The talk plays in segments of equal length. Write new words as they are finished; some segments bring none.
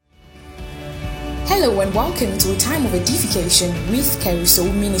Hello and welcome to a time of edification with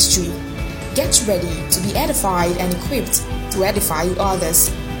Carousel Ministry. Get ready to be edified and equipped to edify others.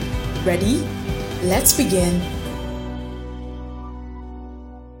 Ready? Let's begin.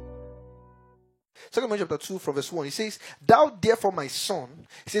 2 Timothy chapter 2 from verse 1, he says, "Thou therefore, my son,"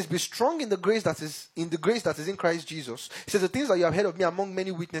 he says, "be strong in the grace that is in Christ Jesus." He says, "The things that you have heard of me among many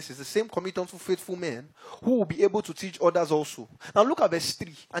witnesses, the same commit unto faithful men who will be able to teach others also." Now look at verse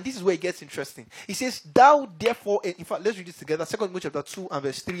 3, and this is where it gets interesting. He says, "Thou therefore," in fact, let's read this together. 2 Timothy chapter 2 and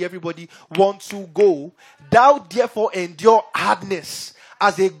verse 3. Everybody want to go. "Thou therefore endure hardness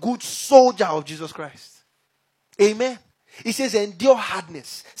as a good soldier of Jesus Christ." Amen. He says, endure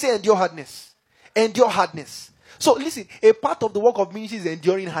hardness. Say endure hardness. Endure hardness. So listen, a part of the work of ministry is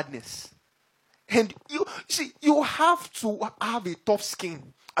enduring hardness. And you see, you have to have a tough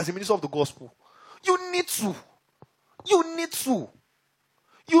skin as a minister of the gospel. You need to. You need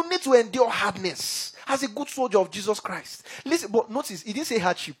to endure hardness as a good soldier of Jesus Christ. Listen, but notice, he didn't say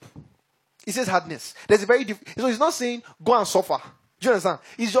hardship. He says hardness. There's a very so he's not saying go and suffer. Do you understand?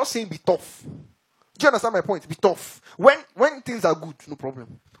 He's just saying be tough. Do you understand my point? Be tough. When things are good, no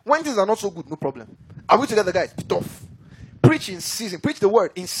problem. When things are not so good, no problem. Are we together, guys? Be tough. Preach in season. Preach the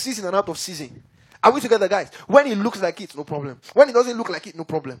word in season and out of season. Are we together, guys? When it looks like it, no problem. When it doesn't look like it, no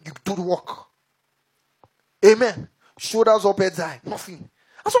problem. You do the work. Amen. Shoulders up, heads high. Nothing.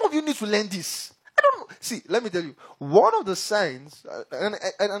 And some of you need to learn this. I don't know. See, let me tell you. One of the signs, and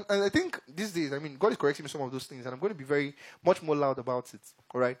I think these days, God is correcting me some of those things, and I'm going to be much more loud about it.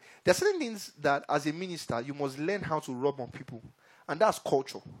 All right? There are certain things that, as a minister, you must learn how to rub on people. And that's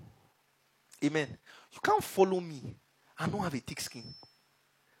culture. Amen. You can't follow me and not have a thick skin.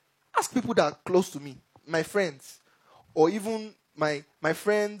 Ask people that are close to me, my friends, or even my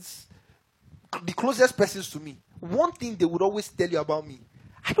friends, the closest persons to me. One thing they would always tell you about me: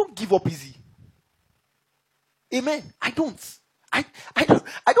 I don't give up easy. Amen. I don't. I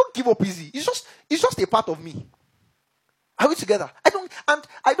don't give up easy. It's just a part of me. Are we together? I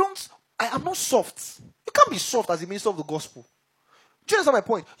am not soft. You can't be soft as a minister of the gospel. Do you understand my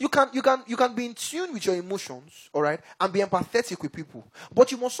point? You can be in tune with your emotions, all right, and be empathetic with people.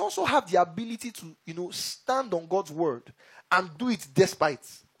 But you must also have the ability to, stand on God's word and do it despite,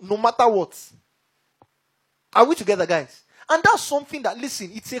 no matter what. Are we together, guys? And that's something that,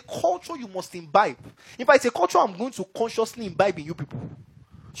 listen, it's a culture you must imbibe. In fact, it's a culture I'm going to consciously imbibe in you people.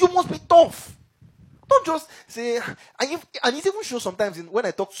 You must be tough. Don't just say, and it even shows sometimes when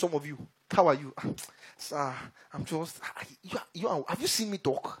I talk to some of you, "How are you?" "Sir, I'm just, have you seen me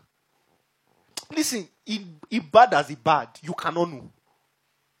talk?" Listen, if bad as it bad, you cannot know.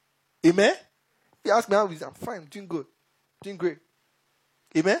 Amen? You ask me how is it? I'm fine, I'm doing good. Doing great.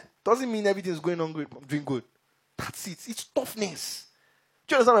 Amen? Doesn't mean everything's going on great, but I'm doing good. That's it. It's toughness.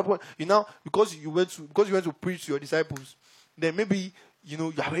 Do you understand my point? Because you went to preach to your disciples, then maybe,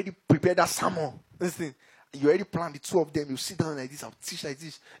 you already prepared that sermon. Listen, you already planned the two of them. You sit down like this, I'll teach like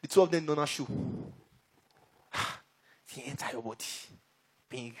this. The two of them don't show. The entire body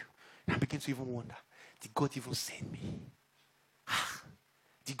paying you. And I begin to even wonder, did God even send me?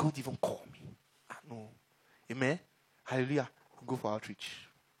 Did God even call me? No. Amen? Hallelujah. Go for outreach.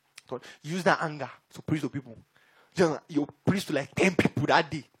 Use that anger to preach to people. You preach to like 10 people that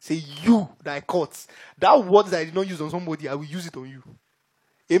day. Say, "You that I caught. That word that I did not use on somebody, I will use it on you."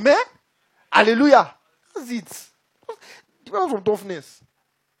 Amen? Hallelujah. That's it. Depends on toughness.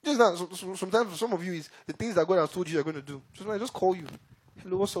 Sometimes for some of you, is the things that God has told you you're going to do. So I just call you.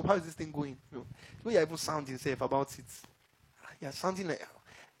 "Hello, what's up? How is this thing going?" The way you even sound yourself about it. You're sounding like,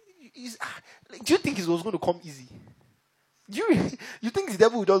 do you think it was going to come easy? You think the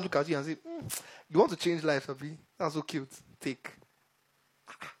devil will just look at you and say, "You want to change life, Abi? That's so cute. Take."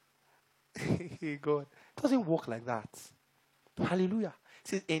 Hey, God. It doesn't work like that. Hallelujah. It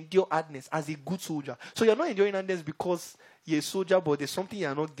says endure hardness as a good soldier. So you're not enduring hardness because you're a soldier, but there's something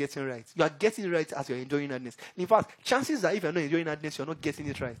you're not getting right. You are getting it right as you're enduring hardness. In fact, chances are if you're not enduring hardness, you're not getting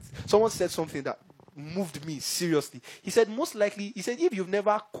it right. Someone said something that moved me seriously. He said, if you've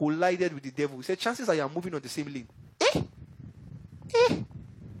never collided with the devil, he said, chances are you're moving on the same lane.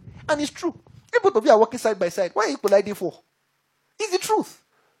 And it's true. If both of you are working side by side, why are you colliding for? It's the truth.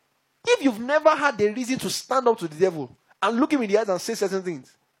 If you've never had the reason to stand up to the devil and look him in the eyes and say certain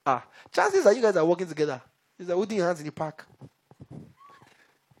things, chances are you guys are working together. It's like holding your hands in the park.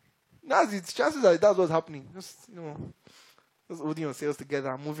 That's it. Chances are that's what's happening. Just holding yourselves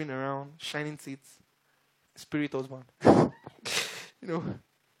together, moving around, shining teeth. Spirit husband.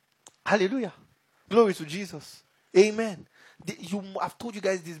 Hallelujah. Glory to Jesus. Amen. I've told you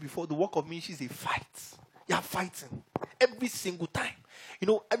guys this before. The work of ministry is a fight. You are fighting every single time.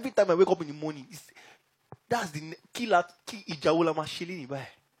 Every time I wake up in the morning, That's the killer.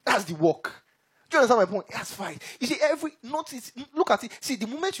 That's the work. Do you understand my point? That's fine. You see, look at it. See, the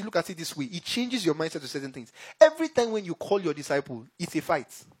moment you look at it this way, it changes your mindset to certain things. Every time when you call your disciple, it's a fight.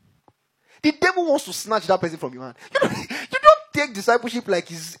 The devil wants to snatch that person from your hand. You don't take discipleship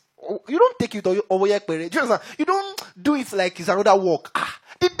like you don't take it over your parents. Do you understand? You don't do it like it's another work.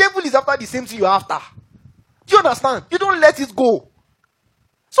 The devil is after the same thing you're after. Do you understand? You don't let it go.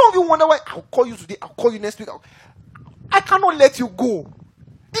 Some of you wonder why I'll call you today, I'll call you next week. I cannot let you go.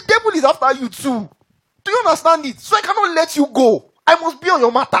 The devil is after you too. Do you understand it? So I cannot let you go. I must be on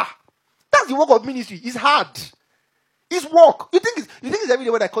your matter. That's the work of ministry. It's hard. It's work. You think it's every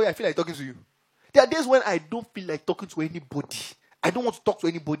day when I call you, I feel like talking to you. There are days when I don't feel like talking to anybody. I don't want to talk to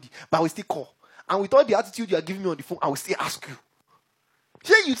anybody, but I will still call. And with all the attitude you are giving me on the phone, I will still ask you.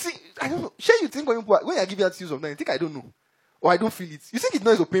 You think when I give you attitude sometimes, you think I don't know. Or I don't feel it. You think it's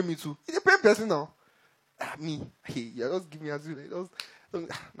not to pay me too. It's a paying person now. Me. Hey, you just give me attitude.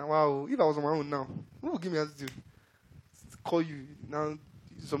 Now, wow. If I was on my own now, who would give me attitude? Call you. Now,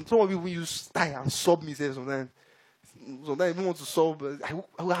 some of you will use style and sub me sometimes. Sometimes I even want to solve, but I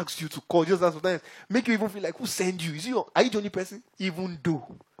will ask you to call. Just that sometimes make you even feel like, who send you? Are you the only person? Even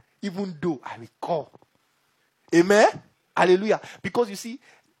though I will call. Amen? Hallelujah. Because you see,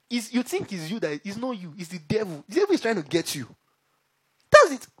 you think it's you that it's not you, it's the devil. The devil is trying to get you.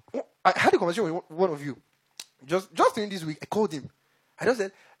 That's it. I had a conversation with one of you. Just during this week, I called him. I just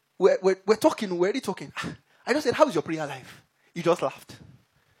said, we're talking, we're already talking. I just said, how is your prayer life? He just laughed.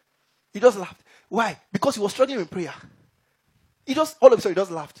 Why? Because he was struggling with prayer. All of a sudden, he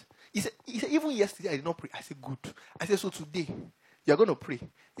just laughed. He said, even yesterday, I did not pray. I said, good. I said, so today, you're going to pray.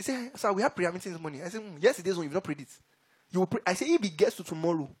 He said, sir, we have prayer meeting this morning. I said, yesterday's one, you've not prayed it. You will pray. I said, if it gets to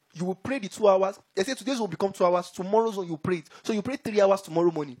tomorrow, you will pray the 2 hours. I said, today's will become 2 hours. Tomorrow's one, you pray it. So you pray 3 hours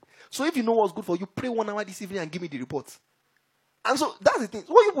tomorrow morning. So if you know what's good for you, pray 1 hour this evening and give me the report. And so that's the thing.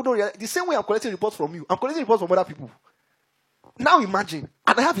 What people don't realize, the same way I'm collecting reports from you, I'm collecting reports from other people. Now imagine,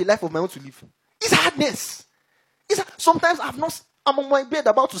 and I have a life of my own to live. It's hardness. Sometimes I'm on my bed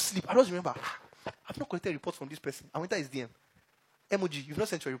about to sleep. I just remember, I've not collected reports from this person. I went to his DM. Emoji, you've not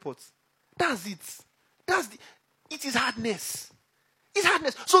sent your reports. That's it. It is hardness. It's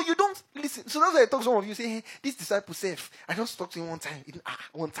hardness. So you don't listen. So that's why I talk to some of you, say, hey, this disciple safe. I just talked to him one time.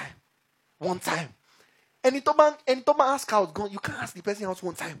 One time. And the Toman ask out, you can't ask the person out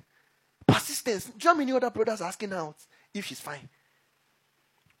one time. Persistence. Do you know how many other brothers asking out if she's fine?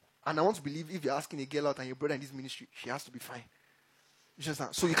 And I want to believe if you're asking a girl out and your brother in this ministry, she has to be fine.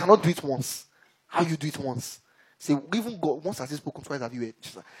 So you cannot do it once. How you do it once? Say, even God, once has he spoken, twice have you heard.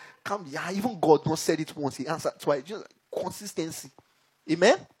 Even God not said it once, he answered twice. Just consistency.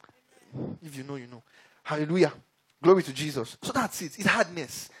 Amen? If you know, you know. Hallelujah. Glory to Jesus. So that's it. It's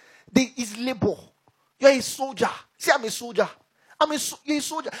hardness. It's labor. You're a soldier. See, I'm a soldier. You're a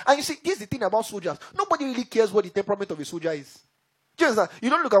soldier. And you see, this is the thing about soldiers. Nobody really cares what the temperament of a soldier is. Do you understand? You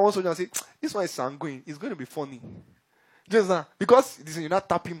don't look at one soldier and say, this one is sanguine. It's going to be funny. Do you understand? Because you not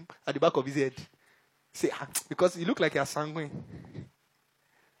tap him at the back of his head. Say, because you look like you're sanguine.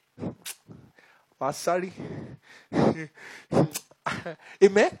 Sorry.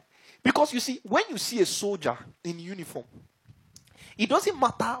 Amen? Because you see, when you see a soldier in uniform, it doesn't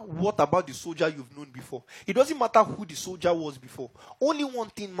matter what about the soldier you've known before. It doesn't matter who the soldier was before. Only one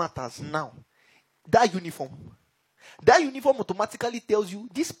thing matters now. That uniform. That uniform automatically tells you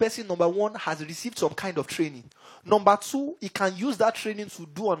this person, number one, has received some kind of training. Number two, he can use that training to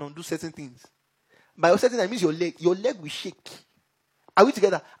do and undo certain things. By certain, that means your leg will shake. Are we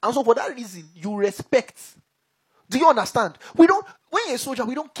together? And so for that reason, you respect. Do you understand? When you're a soldier,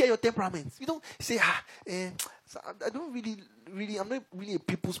 we don't care your temperament. We don't say, I don't really, I'm not really a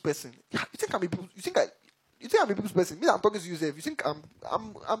people's person. You think I'm a people's person? Me, I'm talking to you, Zef. You think I'm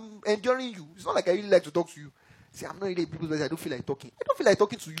enduring you? It's not like I really like to talk to you. Say, I'm not really a people's person. I don't feel like talking. I don't feel like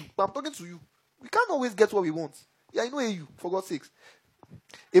talking to you, but I'm talking to you. We can't always get what we want. Yeah, I know you, for God's sakes.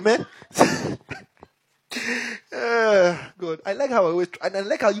 Amen? God, I like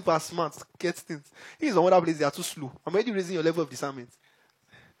how you are smart, get things. He's on other place, they are too slow. I'm already raising your level of discernment.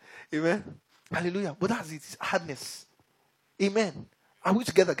 Amen. Hallelujah. But that's it. It's hardness. Amen. Are we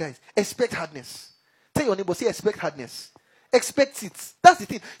together, guys? Expect hardness. Tell your neighbor, say expect hardness. Expect it. That's the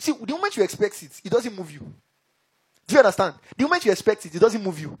thing. See, the moment you expect it, it doesn't move you. Do you understand? The moment you expect it, it doesn't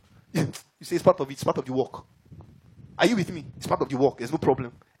move you. You say it's part of it. It's part of the work. Are you with me? It's part of the work. There's no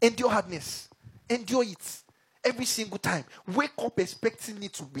problem. Endure hardness. Endure it. Every single time. Wake up expecting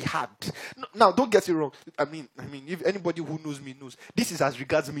it to be hard. Now, don't get it wrong. I mean, if anybody who knows me knows, this is as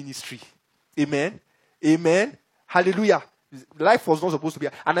regards ministry. Amen. Amen. Hallelujah. Life was not supposed to be.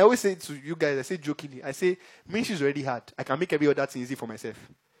 And I always say to you guys, I say jokingly, I say, ministry is already hard. I can make every other thing easy for myself.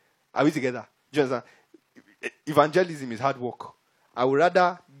 Are we together? Just evangelism is hard work. I would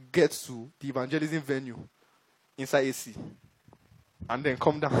rather get to the evangelism venue inside AC and then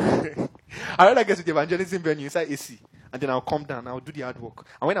come down. I'd rather get to the evangelism venue inside AC and then I'll come down. I'll do the hard work.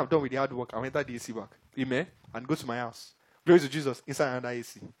 And when I'm done with the hard work, I'll enter the AC back. Amen. And go to my house. Glory to Jesus inside another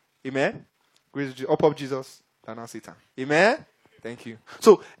AC. Amen. Glory to Jesus. Up Jesus. And now Satan. Amen. Thank you.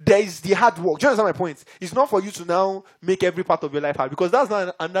 So there is the hard work. Do you understand my point? It's not for you to now make every part of your life hard, because that's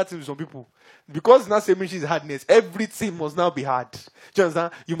not another thing with some people. Because now saying ministry is hardness, everything must now be hard. Do you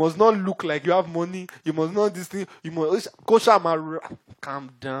understand? You must not look like you have money. You must not this thing. You must calm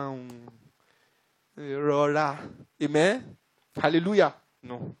down. Rora. Amen. Hallelujah.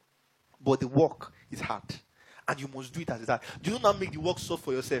 No. But the work is hard. And you must do it as it is. Do not make the work soft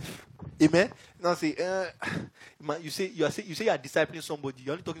for yourself. Amen. Now say, you say you are discipling somebody.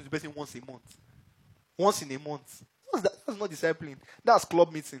 You're only talking to the person once a month. Once in a month. That's not discipling. That's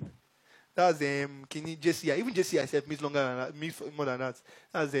club meeting. That's JCI. Even JCI itself meets longer than that, meets more than that.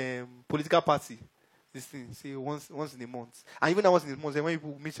 That's political party. This thing. Say once in a month. And even that once in a month, when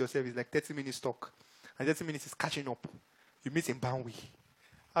you meet yourself, it's like 30 minutes talk. And 30 minutes is catching up. You meet in Banwi.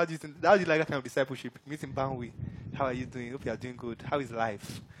 How do you like that kind of discipleship? Meet in Banwi. How are you doing? Hope you are doing good. How is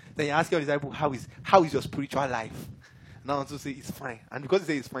life? Then you ask your disciple, how is your spiritual life? Now to say it's fine. And because you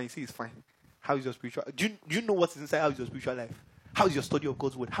say it's fine, you say it's fine. How is your spiritual? Do you know what's inside? How is your spiritual life? How is your study of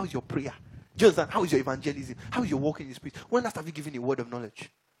God's word? How is your prayer? Do you understand? How is your evangelism? How is your walk in the spirit? When last have you given a word of knowledge?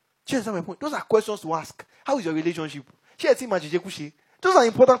 Do you understand my point? Those are questions to ask. How is your relationship? Those are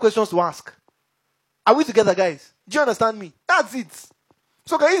important questions to ask. Are we together, guys? Do you understand me? That's it.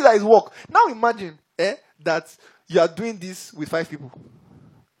 So can you guys walk? Now imagine that you are doing this with 5 people.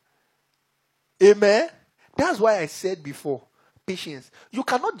 Amen? That's why I said before, patience. You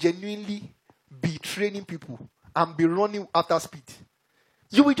cannot genuinely be training people and be running after speed.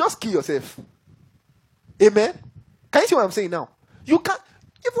 You will just kill yourself. Amen? Can you see what I'm saying now? You can't,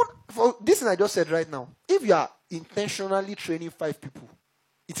 even for this thing I just said right now, if you are intentionally training 5 people,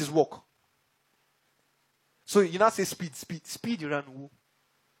 it is work. So you now say speed you run.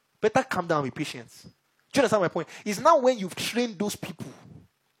 Better calm down with patience. Do you understand my point? It's now when you've trained those people.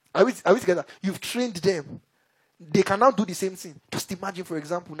 Are we together? You've trained them. They can now do the same thing. Just imagine, for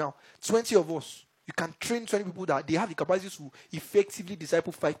example, now, 20 of us. You can train 20 people that they have the capacity to effectively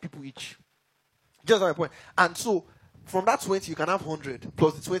disciple 5 people each. Do you understand my point? And so, from that 20, you can have 100.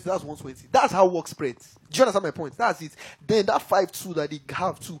 Plus the 20, that's 120. That's how work spreads. Do you understand my point? That's it. Then that 5 too that they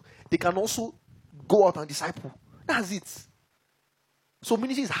have too, they can also go out and disciple. That's it. So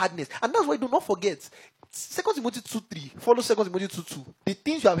ministry is hardness. And that's why do not forget. 2 Timothy 2:3. Follow 2 Timothy 2:2. The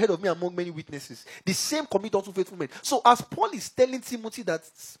things you have heard of me among many witnesses. The same commit unto faithful men. So as Paul is telling Timothy that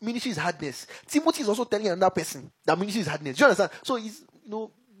ministry is hardness, Timothy is also telling another person that ministry is hardness. Do you understand? So it's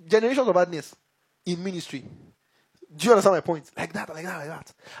generations of hardness in ministry. Do you understand my point? Like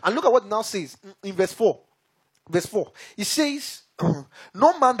that. And look at what it now says in verse 4. Verse 4. It says,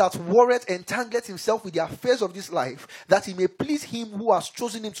 no man that worrieth entangleth himself with the affairs of this life, that he may please him who has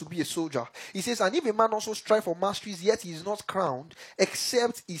chosen him to be a soldier. He says, and if a man also strive for masteries, yet he is not crowned,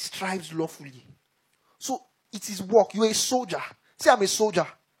 except he strives lawfully. So it is work. You are a soldier. Say, I'm a soldier.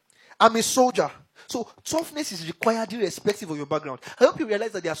 I'm a soldier. So toughness is required irrespective of your background. I hope you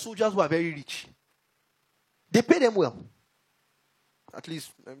realize that there are soldiers who are very rich. They pay them well. At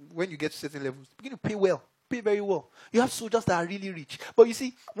least when you get to certain levels, you begin to pay well. Pay very well. You have soldiers that are really rich. But you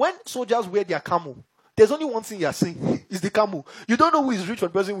see, when soldiers wear their camo, there's only one thing you are seeing. It's the camo. You don't know who is rich from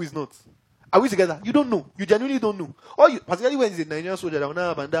the person who is not. Are we together? You don't know. You genuinely don't know. Or particularly when it's a Nigerian soldier that will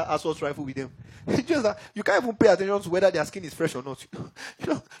not have that assault rifle with them. Just that you can't even pay attention to whether their skin is fresh or not.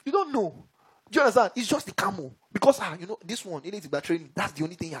 You don't know. Do you understand? It's just the camo. Because this one, it needs to be training. That's the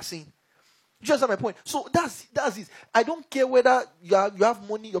only thing you are seeing. Do you understand my point? So that's it. I don't care whether you have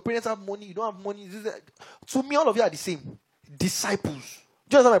money, your parents have money, you don't have money. To me, all of you are the same. Disciples.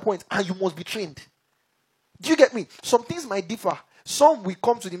 Do you understand my point? And you must be trained. Do you get me? Some things might differ. Some will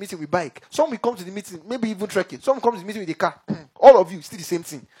come to the meeting with bike. Some will come to the meeting, maybe even trekking. Some will come to the meeting with a car. All of you, still the same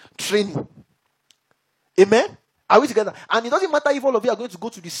thing. Training. Amen? Are we together? And it doesn't matter if all of you are going to go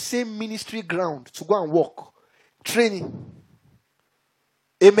to the same ministry ground to go and walk. Training.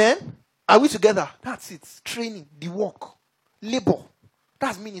 Amen? Are we together? That's it. Training, the work, labor.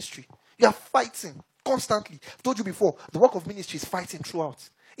 That's ministry. You are fighting constantly. I've told you before, the work of ministry is fighting throughout.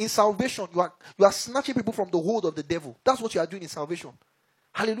 In salvation, you are snatching people from the hold of the devil. That's what you are doing in salvation.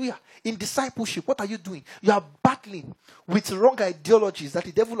 Hallelujah. In discipleship, what are you doing? You are battling with wrong ideologies that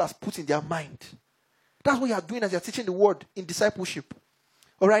the devil has put in their mind. That's what you are doing as you're teaching the word in discipleship.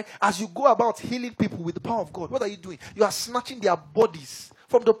 All right? As you go about healing people with the power of God, what are you doing? You are snatching their bodies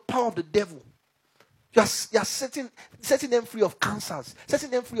from the power of the devil. You are setting them free of cancers,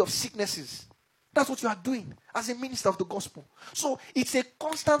 setting them free of sicknesses. That's what you are doing as a minister of the gospel. So it's a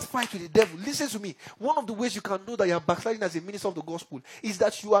constant fight with the devil. Listen to me. One of the ways you can know that you are backsliding as a minister of the gospel is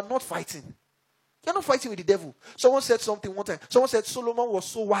that you are not fighting. You're not fighting with the devil. Someone said something one time. Someone said Solomon was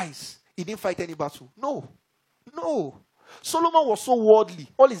so wise. He didn't fight any battle. No. Solomon was so worldly.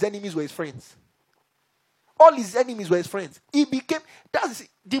 All his enemies were his friends. All his enemies were his friends. That's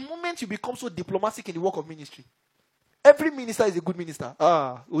the moment you become so diplomatic in the work of ministry. Every minister is a good minister.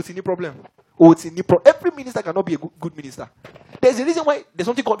 What's any problem? Every minister cannot be a good minister. There's a reason why there's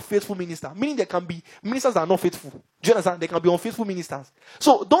something called faithful minister, meaning there can be ministers that are not faithful. Do you understand? There can be unfaithful ministers.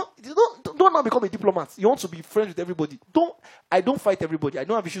 So don't now become a diplomat. You want to be friends with everybody. I don't fight everybody. I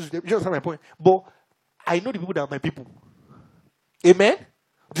don't have issues with them. You understand my point? But I know the people that are my people. Amen?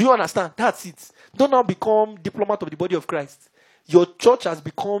 Do you understand? That's it. Don't now become diplomat of the body of Christ. Your church has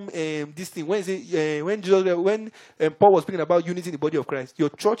become this thing. When Paul was speaking about unity in the body of Christ, your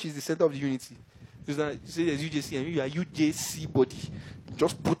church is the center of the unity. You say there's UJC and you are UJC body.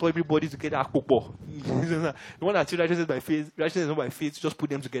 Just put everybody together. The one that righteousness by faith, righteousness not by faith, just put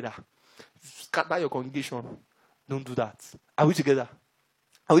them together. Scatter your congregation. Don't do that. Are we together?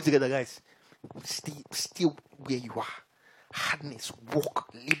 Are we together, guys? Still where you are. Hardness,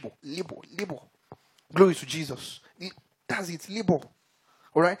 work, labor. Glory to Jesus. That's it, labor.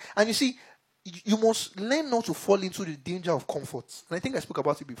 All right? And you see, you must learn not to fall into the danger of comfort. And I think I spoke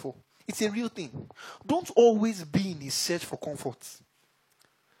about it before. It's a real thing. Don't always be in a search for comfort.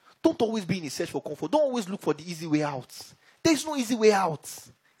 Don't always be in a search for comfort. Don't always look for the easy way out. There's no easy way out.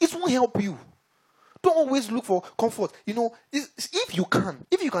 It won't help you. Don't always look for comfort. You know, if you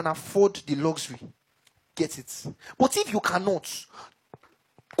can afford the luxury, get it. But if you cannot,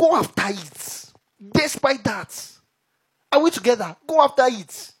 go after it. Despite that. Are we together? Go after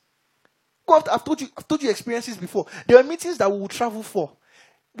it. Go after. I've told you experiences before. There are meetings that we will travel for.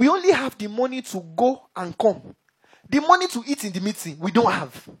 We only have the money to go and come. The money to eat in the meeting, we don't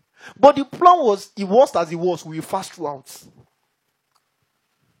have. But the plan was, it was as it was, we will fast throughout.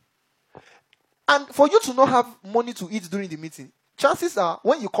 And for you to not have money to eat during the meeting, chances are,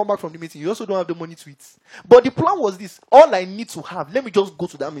 when you come back from the meeting, you also don't have the money to eat. But the plan was this: all I need to have, let me just go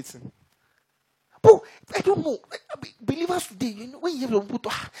to that meeting. But I don't know. Believers today, you know, when you hear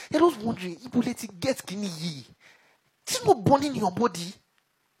people, you're just wondering, if it gets kini ye. This is not burning in your body.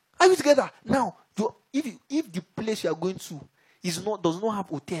 Are you together? Now, if the place you are going to does not have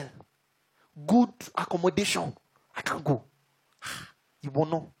hotel, good accommodation, I can't go. You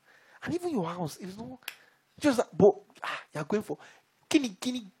won't know. And even your house is not just that, but you're going for kini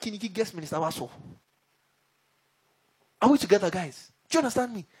guest minister also. Are we together, guys? Do you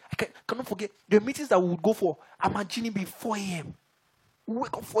understand me? I cannot forget the meetings that we would go for. Imagine be 4 a.m. We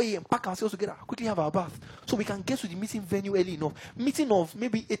wake up 4 a.m., pack ourselves together, quickly have our bath, so we can get to the meeting venue early enough. Meeting of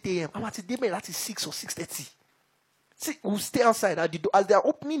maybe 8 a.m. I'm at the that is 6 or 6:30. See, we'll stay outside at the door. As they are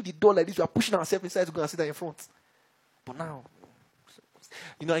opening the door like this, we are pushing ourselves inside to go and sit there in front. But now,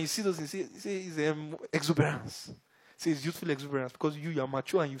 you know, you see those things, it's exuberance. Say it's youthful exuberance because you are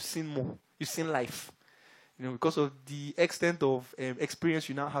mature and you've seen more. You've seen life. You know, because of the extent of experience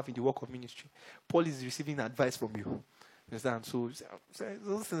you now have in the work of ministry. Paul is receiving advice from you. Understand? So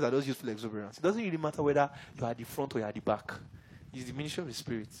those things are just useful exuberance. It doesn't really matter whether you are at the front or you are at the back. It's the ministry of the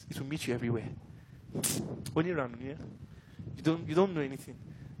Spirit. It will meet you everywhere. Only random, yeah? You don't know anything.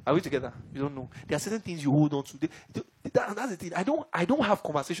 Are we together? You don't know. There are certain things you hold on to. That's the thing. I don't have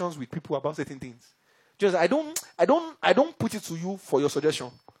conversations with people about certain things. Just I don't put it to you for your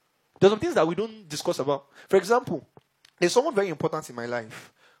suggestion. There's some things that we don't discuss about. For example, there's someone very important in my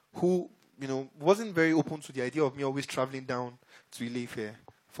life who, you know, wasn't very open to the idea of me always traveling down to Ile-Ife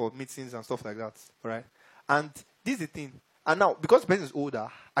for meetings and stuff like that. All right? And this is the thing. And now, because the person is older,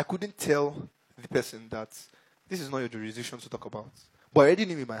 I couldn't tell the person that this is not your jurisdiction to talk about. But I already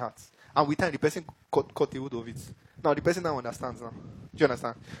knew in my heart. And with time, the person caught the hold of it. Now, the person now understands now. Do you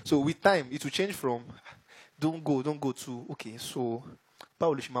understand? So with time, it will change from don't go to, okay, so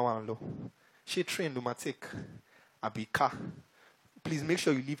Paolo Shimawa she train Lumatic Abi car. Please make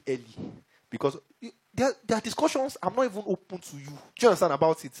sure you leave early. Because there are discussions I'm not even open to you. Do you understand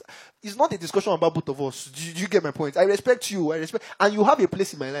about it? It's not a discussion about both of us. Do you get my point? I respect you. And you have a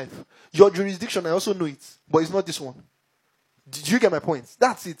place in my life. Your jurisdiction, I also know it. But it's not this one. Did you get my point?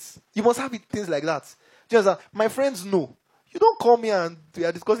 That's it. You must have it, things like that. Do you understand? My friends know. You don't call me and we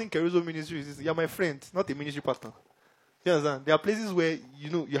are discussing Caruso ministries. You're my friend, not a ministry partner. You understand? There are places where you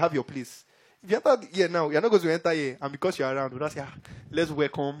know you have your place. If you enter here now, you're not going to enter here, and because you're around, we'll not say, let's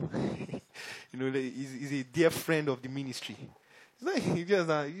welcome. He's a dear friend of the ministry. It's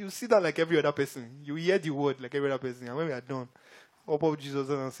like, you sit down like every other person. You hear the word like every other person, and when we are done, up Jesus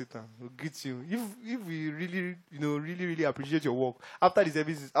and sit down. We'll greet you. If we really, really appreciate your work, after the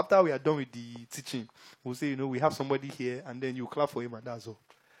services, after we are done with the teaching, we'll say, we have somebody here, and then you clap for him, and that's all.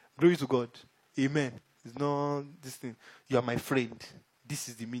 Glory to God. Amen. It's not this thing. You are my friend. This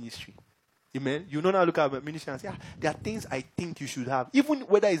is the ministry. Amen. You know now look at my ministry and say, there are things I think you should have. Even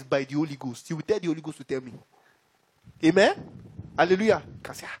whether it's by the Holy Ghost. You will tell the Holy Ghost to tell me. Amen. Hallelujah. You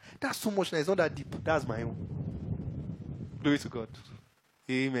can say, that's so much. It's not that deep. That's my own. Glory to God.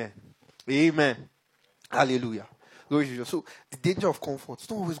 Amen. Amen. Hallelujah. Glory to God. So the danger of comfort.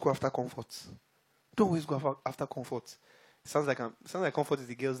 Don't always go after comfort. Don't always go after comfort. Sounds like comfort is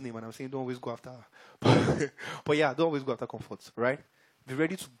the girl's name, and I'm saying don't always go after her. But yeah, don't always go after comfort, right? Be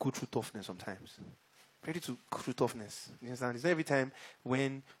ready to go through toughness sometimes. Ready to go through toughness. You understand? It's not every time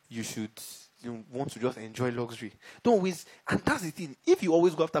when you should want to just enjoy luxury. Don't always, and that's the thing. If you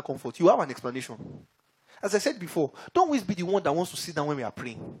always go after comfort, you have an explanation. As I said before, don't always be the one that wants to sit down when we are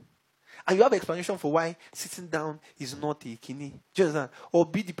praying. And you have an explanation for why sitting down is not a kidney. Do you understand? Or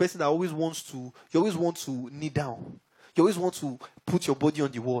be the person that always want to kneel down. You always want to put your body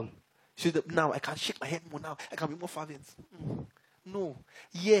on the wall. So that now I can shake my head more now. I can be more fervent. No.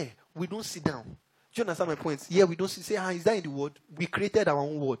 Yeah, we don't sit down. Do you understand my point? Yeah, we don't sit. Say, is that in the word? We created our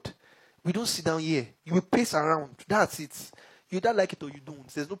own word. We don't sit down here. You will pace around. That's it. You don't like it or you don't.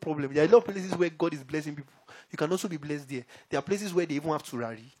 There's no problem. There are a lot of places where God is blessing people. You can also be blessed there. There are places where they even have to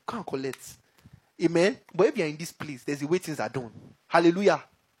rally. You can't collect. Amen? But if you're in this place, there's the way things are done. Hallelujah.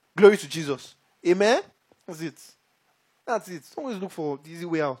 Glory to Jesus. Amen? That's it. That's it. Don't always look for the easy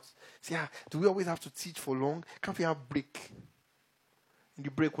way out. Say, do we always have to teach for long? Can't we have break? In the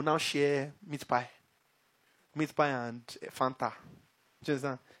break, we'll now share meat pie. Meat pie and Fanta. Just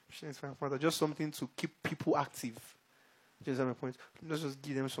that. Just something to keep people active. Just my point. Let's just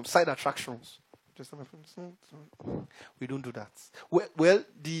give them some side attractions. Just my point. We don't do that. Well,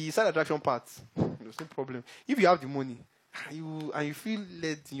 the side attraction part, there's no problem. If you have the money, you feel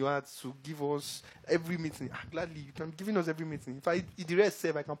led in your heart to give us every meeting, gladly you can give us every meeting. If the rest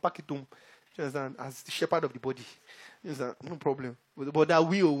I can pack it home. You understand? As the shepherd of the body. You understand? No problem. But that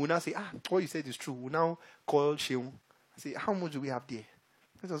will now say, what you said is true. We'll now call Sheung and say, how much do we have there?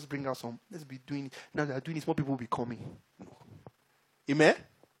 Let's just bring out some. Let's be doing it. Now that are doing this, more people will be coming. No. Amen?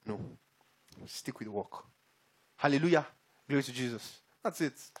 No. Stick with the work. Hallelujah. Glory to Jesus. That's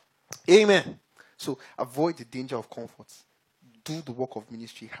it. Amen. So avoid the danger of comfort. Do the work of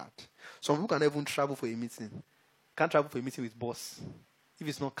ministry hard. Some people can even travel for a meeting. Can't travel for a meeting with boss. If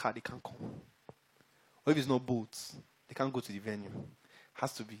it's not car, they can't come. Or if it's not boats, they can't go to the venue.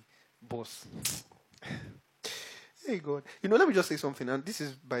 Has to be boss. Hey God. Let me just say something. And this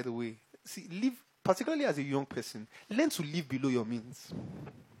is, by the way, live, particularly as a young person, learn to live below your means.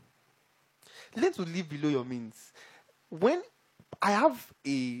 Learn to live below your means. When I have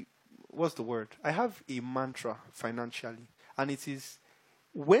I have a mantra financially. And it is,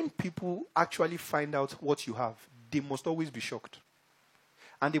 when people actually find out what you have, they must always be shocked.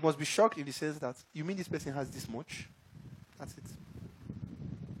 And they must be shocked in the sense that, you mean this person has this much? That's it.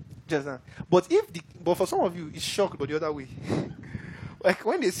 Just that. But for some of you, it's shocked, but the other way. Like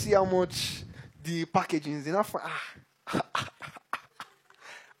when they see how much the packaging is enough for,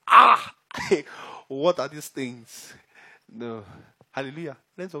 what are these things? No. Hallelujah.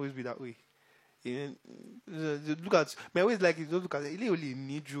 Let's always be that way. Look at, I always like it, just look at it. Only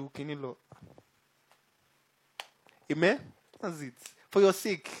need you, can you look? Amen? That's it. For your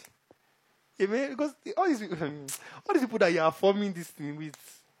sake. Amen? Because all these people that you are forming this thing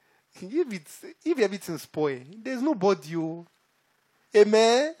with, if everything spoil, there's nobody.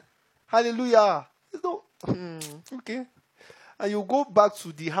 Amen? Hallelujah. There's no, okay. And you go back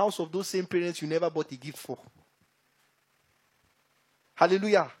to the house of those same parents you never bought a gift for.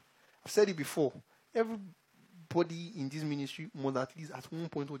 Hallelujah. I've said it before. Everybody in this ministry must at least at one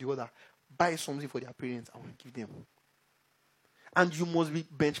point or the other buy something for their parents and give them. And you must be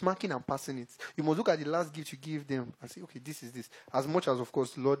benchmarking and passing it. You must look at the last gift you gave them and say, okay, this is this. As much as, of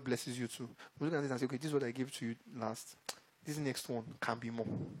course, the Lord blesses you too. You look at this and say, okay, this is what I gave to you last. This next one can be more.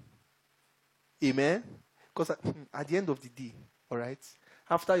 Amen? Because at the end of the day, all right,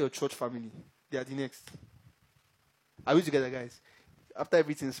 after your church family, they are the next. Are we together, guys? After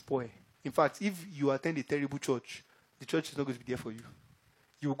everything's spoiled. In fact, if you attend a terrible church, the church is not going to be there for you.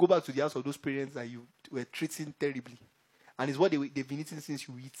 You will go back to the house of those parents that you were treating terribly. And it's what they've been eating since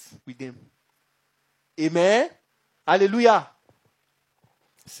you eat with them. Amen? Hallelujah.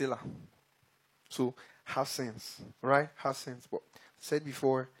 Selah. So have sense, right? Have sense. But said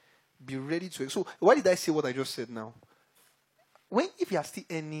before, be ready to. So why did I say what I just said now? If you are still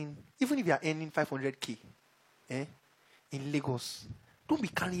earning, even if you are earning 500k, in Lagos, don't be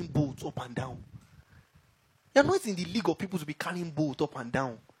carrying boats up and down. You're not in the league of people to be carrying boats up and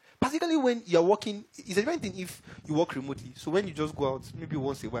down. Particularly when you're working, it's a different thing if you work remotely. So when you just go out, maybe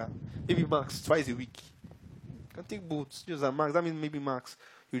once a while, maybe max twice a week, you can take boats, just a max. That means maybe max,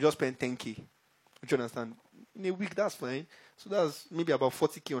 you just spend 10k. You understand? In a week, that's fine. So that's maybe about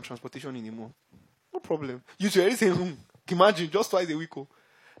 40k on transportation in a month. No problem. You should already say, imagine, just twice a week.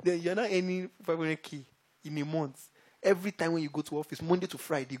 Then you're not earning 500k in a month. Every time when you go to office, Monday to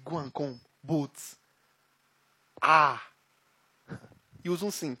Friday, go and come, boats. You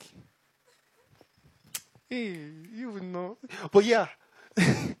won't sink. Hey, you will know. But yeah,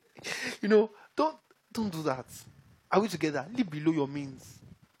 don't do that. Are we together? Live below your means.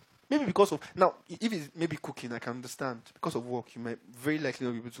 Maybe because of, now, if it's maybe cooking, I can understand. Because of work, you might very likely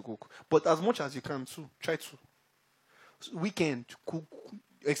not be able to cook. But as much as you can too, try to. Weekend, cook,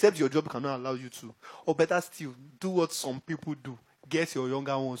 except your job cannot allow you to. Or better still, do what some people do. Get your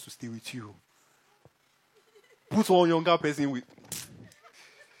younger ones to stay with you. Put one younger person with.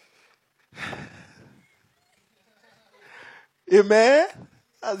 Amen?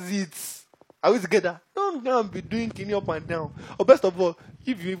 That's it. Are we together? Don't go and be doing kidney up and down. Or best of all,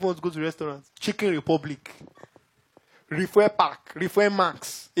 if you even want to go to restaurants, Chicken Republic, Refuel Park, Refuel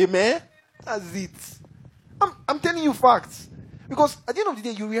Max. Amen? That's it. I'm telling you facts. Because at the end of the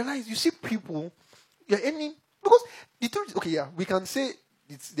day, you realize, you see people, you're earning, because the truth is, okay, yeah, we can say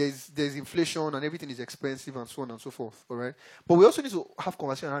there's inflation and everything is expensive and so on and so forth, all right? But we also need to have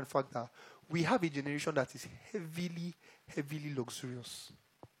conversation around the fact that we have a generation that is heavily, heavily luxurious.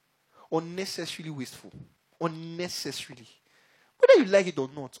 Unnecessarily wasteful. Unnecessarily. Whether you like it or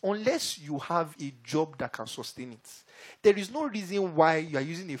not, unless you have a job that can sustain it, there is no reason why you are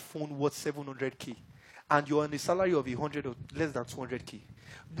using a phone worth 700k and you're on a salary of 100 or less than 200k.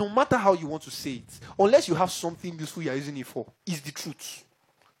 No matter how you want to say it, unless you have something useful you're using it for, is the truth.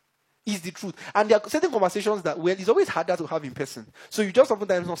 Is the truth. And there are certain conversations that, well, it's always harder to have in person. So you just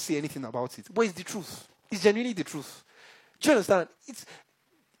oftentimes not say anything about it. But it's the truth. It's genuinely the truth. Do you understand?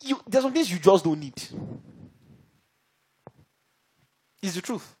 There's some things you just don't need. It's the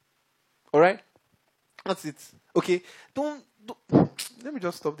truth. Alright? That's it. Okay? Don't let me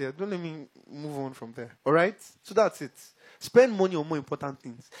just stop there. Don't let me move on from there. Alright? So that's it. Spend money on more important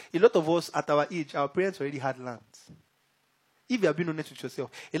things. A lot of us at our age, our parents already had land. If you have been honest with yourself,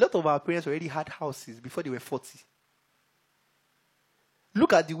 a lot of our parents already had houses before they were 40.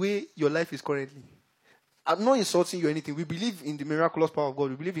 Look at the way your life is currently. I'm not insulting you or anything. We believe in the miraculous power of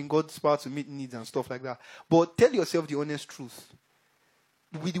God. We believe in God's power to meet needs and stuff like that. But tell yourself the honest truth.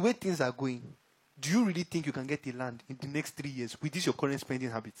 With the way things are going, do you really think you can get a land in the next 3 years with this your current spending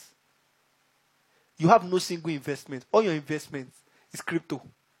habits? You have no single investment. All your investments is crypto.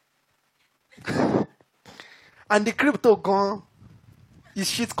 And the crypto gone is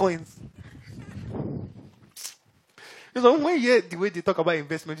shit coins. When you hear the way they talk about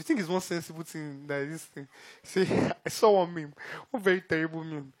investment, you think it's one sensible thing that this thing. See, I saw one meme, one very terrible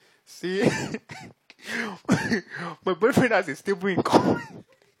meme. See, my boyfriend has a stable income.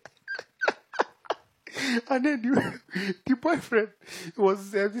 And then the boyfriend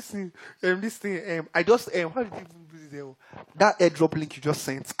was this thing. I just how did you do this? That airdrop link you just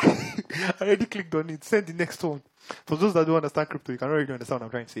sent. I already clicked on it. Send the next one. For those that don't understand crypto, you can already understand what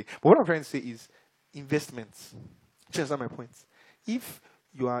I'm trying to say. But what I'm trying to say is investments. Do you understand my point? If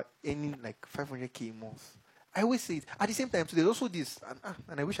you are earning like 500k a month, I always say it. At the same time, so there's also this,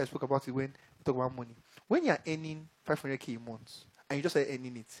 and I wish I spoke about it when we talk about money. When you are earning 500k a month, and you just are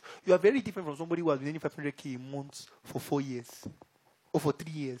earning it, you are very different from somebody who has been earning 500k a month for 4 years or for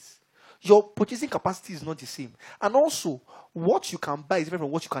 3 years. Your purchasing capacity is not the same. And also, what you can buy is different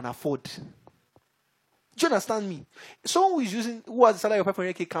from what you can afford. Do you understand me? Someone who has a salary of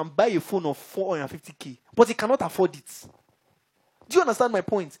 500k can buy a phone of 450k, but he cannot afford it. Do you understand my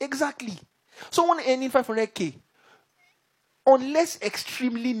point? Exactly. Someone earning 500k, unless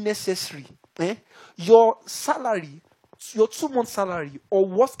extremely necessary, your salary, your 2 month salary, or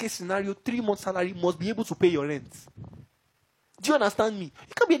worst case scenario, 3 month salary must be able to pay your rent. Do you understand me?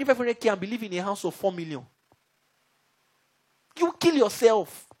 You can't be earning 500k and be living in a house of 4 million. You kill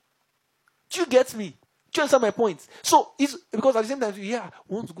yourself. Do you get me? Do you understand my point? So, it's because at the same time,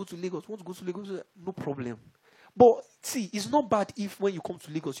 want to go to Lagos, no problem. But see, it's not bad if when you come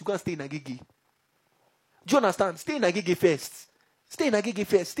to Lagos, you can stay in Agege. Do you understand? Stay in Agege first. Stay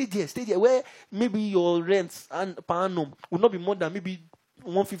there, where maybe your rent and per annum will not be more than maybe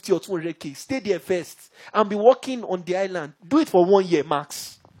 150 or 200K. Stay there first and be working on the island. Do it for 1 year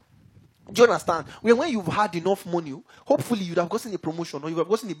max. Do you understand? When you've had enough money, hopefully you'd have gotten a promotion or you have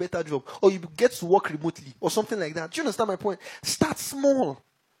gotten a better job or you get to work remotely or something like that. Do you understand my point? Start small.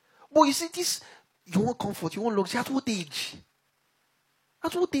 But you see this, you want comfort, you want luxury. At what age?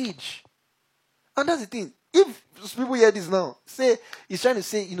 At what age? And that's the thing. If people hear this now, say, he's trying to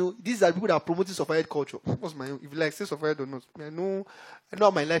say, these are people that are promoting suffered culture. What's my own? If you like, say suffered or not. I know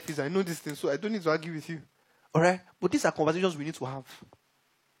how my life is. I know this thing, so I don't need to argue with you. All right? But these are conversations we need to have.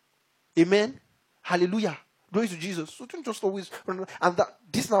 Amen? Hallelujah. Glory to Jesus. So don't just always run. And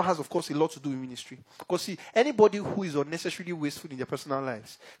this now has, of course, a lot to do with ministry. Because see, anybody who is unnecessarily wasteful in their personal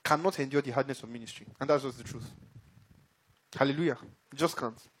lives cannot endure the hardness of ministry. And that's just the truth. Hallelujah. You just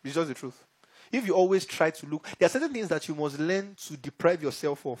can't. It's just the truth. If you always try to look, there are certain things that you must learn to deprive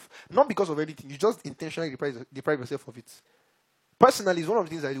yourself of. Not because of anything. You just intentionally deprive yourself of it. Personally, it's one of the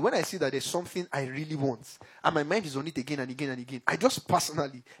things I do. When I see that there's something I really want, and my mind is on it again and again and again, I just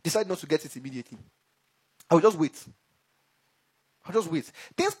personally decide not to get it immediately. I will just wait. I'll just wait.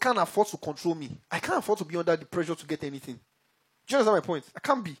 Things can't afford to control me. I can't afford to be under the pressure to get anything. Do you understand my point? I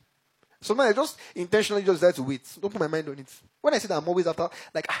can't be. Sometimes I just intentionally just decide to wait. Don't put my mind on it. When I say that I'm always after,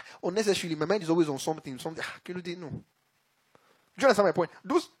 unnecessarily, my mind is always on something. No. Do you understand my point?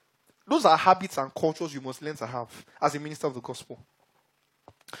 Those are habits and cultures you must learn to have as a minister of the gospel.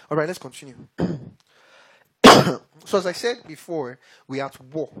 All right, let's continue. So as I said before, we are at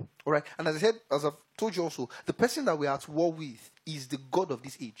war. All right, and as I've told you also, the person that we are at war with is the God of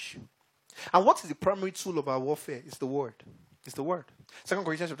this age. And what is the primary tool of our warfare? It's the word. It's the word. 2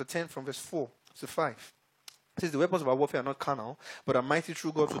 Corinthians chapter 10 from verse 4 to 5. It says, the weapons of our warfare are not carnal, but are mighty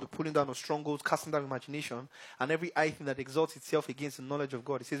through God to the pulling down of strongholds, casting down imagination, and every high thing that exalts itself against the knowledge of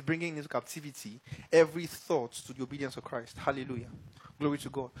God. It says, bringing into captivity every thought to the obedience of Christ. Hallelujah. Glory to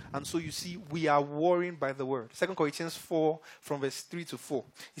God. And so you see, we are warring by the word. 2 Corinthians 4 from verse 3 to 4.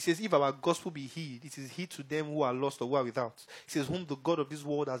 It says, if our gospel be hid, it is hid to them who are lost or who are without. It says, whom the God of this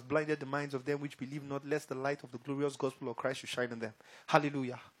world has blinded the minds of them which believe not, lest the light of the glorious gospel of Christ should shine on them.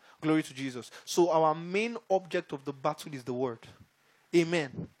 Hallelujah. Glory to Jesus. So our main object of the battle is the word.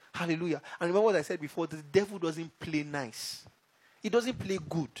 Amen. Hallelujah. And remember what I said before, the devil doesn't play nice. He doesn't play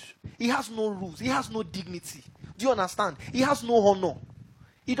good. He has no rules. He has no dignity. Do you understand? He has no honor.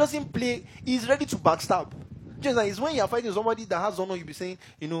 He doesn't play. He's ready to backstab. Just like it's when you are fighting somebody that has honor, you'll be saying,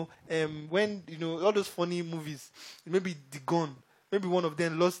 when, all those funny movies, maybe the gun, maybe one of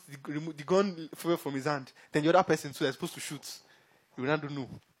them lost the gun fell from his hand. Then the other person too is supposed to shoot. You will not know.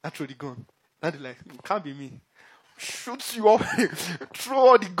 That's the gun. Now they're like, it can't be me. Shoot you up. Throw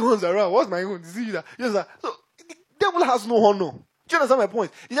all the guns around. What's my own? See that? Yes, sir. So the devil has no honor. Do you understand my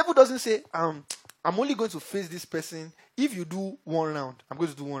point? The devil doesn't say, I'm only going to face this person. If you do one round, I'm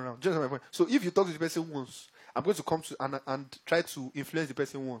going to do one round. Do you understand my point? So if you talk to the person once, I'm going to come to and try to influence the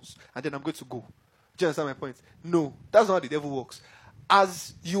person once. And then I'm going to go. Do you understand my point? No. That's not how the devil works.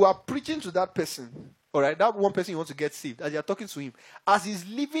 As you are preaching to that person, all right, that one person you want to get saved, as you're talking to him, as he's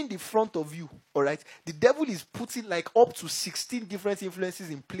leaving the front of you, all right, the devil is putting like up to 16 different influences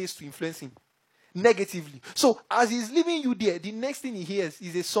in place to influence him negatively. So as he's leaving you there, the next thing he hears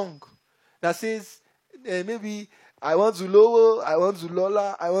is a song that says, maybe, I want to lower, I want to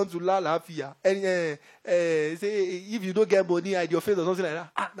lola, I want to la lafia. And say, if you don't get money, hide your face or something like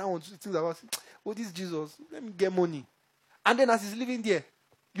that. That one thinks about, oh, this is Jesus, let me get money. And then as he's living there,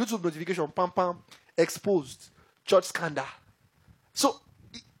 YouTube notification, pam pam, exposed, church scandal. So,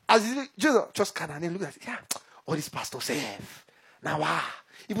 as he's Jesus, church scandal, and then look at it, all these pastors say, now,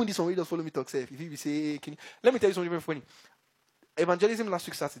 even this one really does follow me talk safe. If he say, let me tell you something very funny. Evangelism last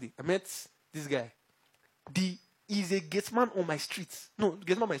week Saturday, I met this guy. He's a gateman on my street. No,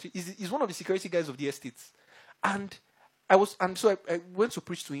 gateman on my street. He's one of the security guys of the estates. And so I went to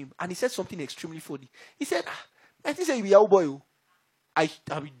preach to him, and he said something extremely funny. He said, I think you'll be our boy.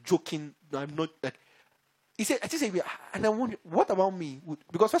 I'm joking. No, I'm not. He said, I think you'll be, and I wonder, what about me?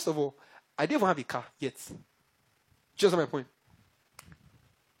 Because first of all, I don't even have a car yet. Just my point.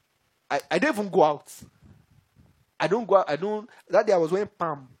 I don't even go out. I don't go out. That day I was wearing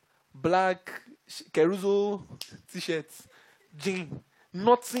Palm, black, Caruso t-shirts, jean,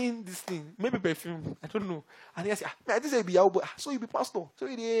 nothing, this thing, maybe perfume, I don't know. And he said, I just say be our boy. So you be pastor. So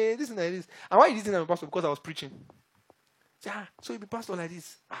you this and like this. And why you didn't I'm a pastor? Because I was preaching. So you be pastor like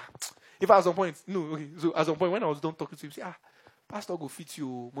this. If at some point, no, okay. So at some point when I was done talking to him, say, pastor go fit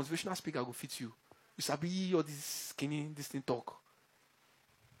you, motivational speaker go fit you. You sabi all this skinny, this thing talk.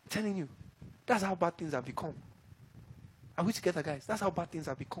 I'm telling you, that's how bad things have become. Are we together, guys? That's how bad things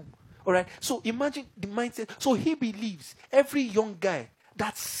have become. All right. So imagine the mindset. So he believes every young guy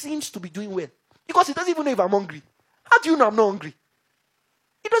that seems to be doing well. Because he doesn't even know if I'm hungry. How do you know I'm not hungry?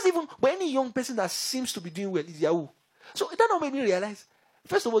 He doesn't even, but any young person that seems to be doing well is Yahoo. So that not made me realize,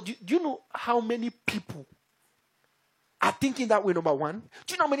 first of all, do you know how many people are thinking that way, number one?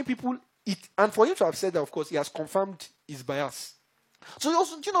 Do you know how many people, and for him to have said that, of course, he has confirmed his bias. So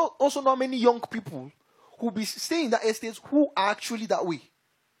do you know also how many young people who be staying in that estate who are actually that way?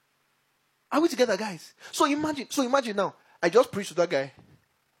 Are we together, guys? So imagine now, I just preached to that guy.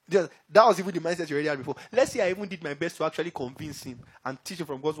 That was even the mindset you already had before. Let's say I even did my best to actually convince him and teach him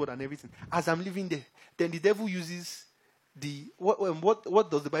from God's word and everything. As I'm living there, then the devil uses what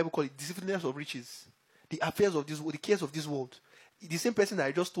does the Bible call it? Deceitfulness of riches, the affairs of this world, the cares of this world. The same person that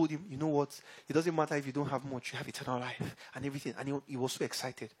I just told him, you know what? It doesn't matter if you don't have much, you have eternal life and everything. And he was so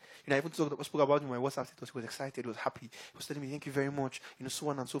excited. I even spoke about it in my WhatsApp status. He was excited, he was happy. He was telling me, thank you very much, so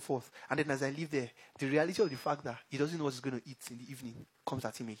on and so forth. And then as I live there, the reality of the fact that he doesn't know what he's going to eat in the evening comes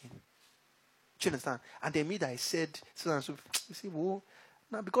at him again. Do you understand? And then me that I said, so and so, you see, well,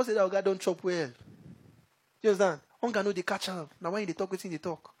 now because that guy don't chop well. Do you understand? Hunger know they catch up. Now when they talk, they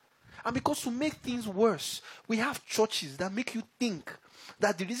talk. And because to make things worse, we have churches that make you think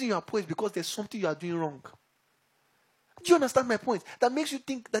that the reason you are poor is because there's something you are doing wrong. Do you understand my point? That makes you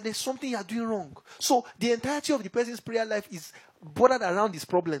think that there's something you are doing wrong. So the entirety of the person's prayer life is bordered around these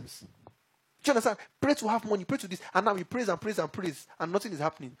problems. Do you understand? Pray to have money, pray to this, and now he prays and prays and prays, and nothing is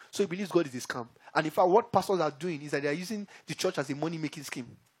happening. So he believes God is a scam. And in fact, what pastors are doing is that they are using the church as a money-making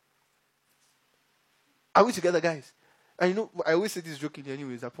scheme. Are we together, guys? And I always say this jokingly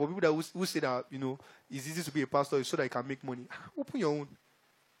anyways, that for people that who say that, it's easy to be a pastor so that you can make money. Open your own.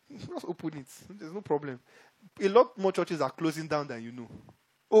 Just open it. There's no problem. A lot more churches are closing down than you know.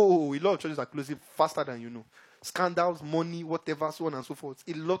 A lot of churches are closing faster than you know. Scandals, money, whatever, so on and so forth.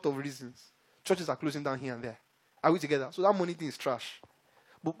 A lot of reasons. Churches are closing down here and there. Are we together? So that money thing is trash.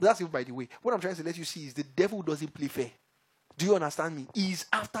 But that's it, by the way. What I'm trying to let you see is the devil doesn't play fair. Do you understand me? He is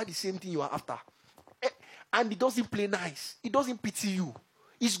after the same thing you are after. And he doesn't play nice. He doesn't pity you.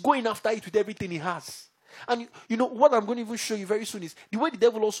 He's going after it with everything he has. And what I'm going to even show you very soon is the way the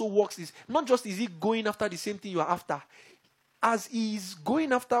devil also works is not just is he going after the same thing you are after. As he is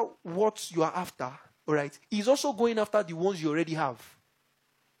going after what you are after, all right, he's also going after the ones you already have.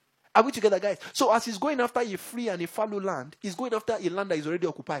 Are we together, guys? So as he's going after a free and a fallow land, he's going after a land that is already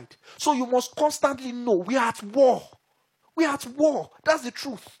occupied. So you must constantly know we are at war. We are at war. That's the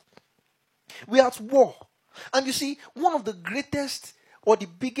truth. We are at war. And you see, one of the greatest or the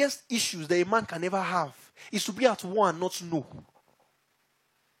biggest issues that a man can ever have is to be at war and not know.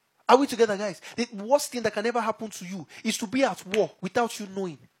 Are we together, guys? The worst thing that can ever happen to you is to be at war without you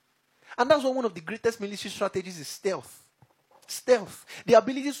knowing. And that's why one of the greatest military strategies is stealth. Stealth. The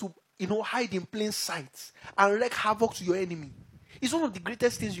ability to, hide in plain sight and wreak havoc to your enemy is one of the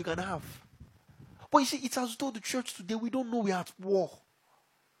greatest things you can have. But you see, it's as though the church today, we don't know we are at war.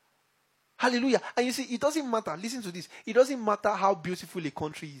 Hallelujah. And you see, it doesn't matter. Listen to this. It doesn't matter how beautiful a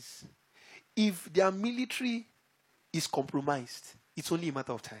country is. If their military is compromised, it's only a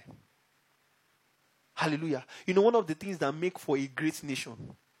matter of time. Hallelujah. One of the things that make for a great nation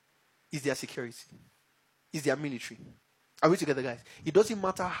is their security. Is their military. Are we together, guys? It doesn't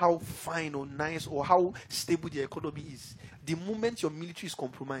matter how fine or nice or how stable the economy is. The moment your military is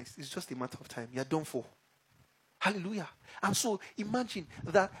compromised, it's just a matter of time. You're done for. Hallelujah. And so imagine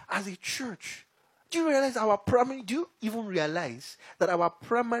that as a church, do you even realize that our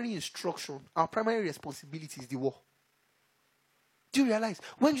primary instruction, our primary responsibility is the war? Do you realize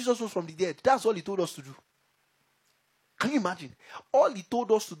when Jesus rose from the dead, that's all he told us to do? Can you imagine? All he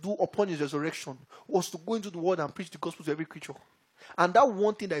told us to do upon his resurrection was to go into the world and preach the gospel to every creature. And that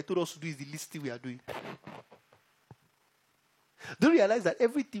one thing that he told us to do is the least thing we are doing. Do you realize that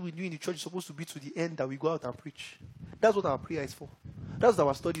everything we do in the church is supposed to be to the end that we go out and preach? That's what our prayer is for. That's what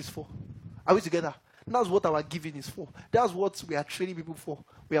our study is for. Are we together? That's what our giving is for. That's what we are training people for.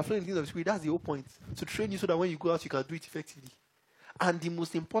 We are flowing in things of the Spirit. That's the whole point. To train you so that when you go out, you can do it effectively. And the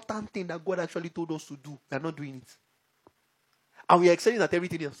most important thing that God actually told us to do, we are not doing it. And we are excelling at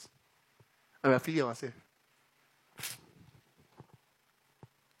everything else. And we are feeling ourselves.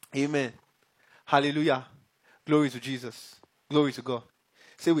 Amen. Hallelujah. Glory to Jesus. Glory to God.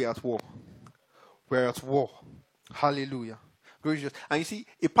 Say we are at war. We're at war. Hallelujah. Glory to Jesus. And you see,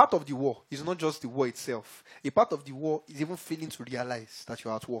 a part of the war is not just the war itself. A part of the war is even failing to realize that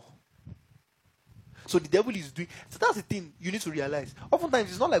you're at war. So the devil is doing... So that's the thing you need to realize. Oftentimes,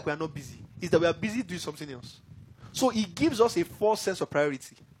 it's not like we are not busy. It's that we are busy doing something else. So he gives us a false sense of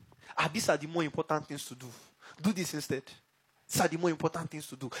priority. These are the more important things to do. Do this instead. These are the more important things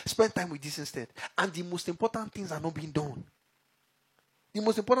to do. Spend time with this instead. And the most important things are not being done. The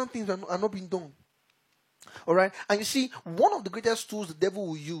most important things are not being done. All right? And you see, one of the greatest tools the devil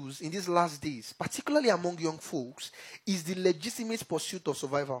will use in these last days, particularly among young folks, is the legitimate pursuit of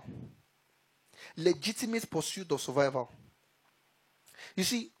survival. Legitimate pursuit of survival. You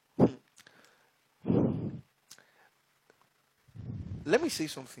see, let me say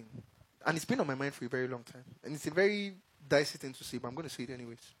something. And it's been on my mind for a very long time. And it's a very dicey thing to say, but I'm going to say it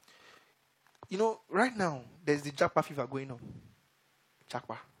anyways. You know, right now, there's the Japa fever going on.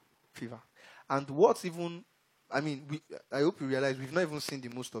 Japa fever. And what's even, I hope you realize we've not even seen the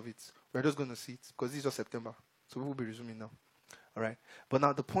most of it. We're just going to see it because this is just September. So we will be resuming now. All right? But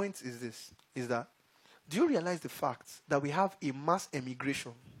now the point is this, is that, do you realize the fact that we have a mass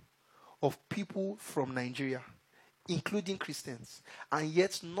emigration of people from Nigeria, including Christians, and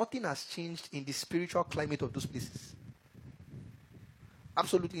yet nothing has changed in the spiritual climate of those places?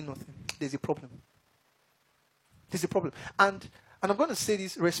 Absolutely nothing. There's a problem. There's a problem. And I'm going to say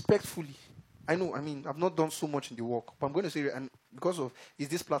this respectfully. I know, I've not done so much in the work, but I'm going to say, and because of is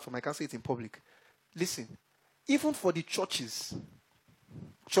this platform, I can't say it in public. Listen, even for the churches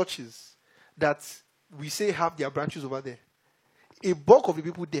that we say have their branches over there, a bulk of the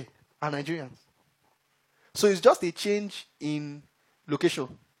people there are Nigerians. So it's just a change in location.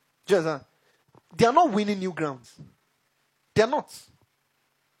 Do you understand? They are not winning new grounds. They are not.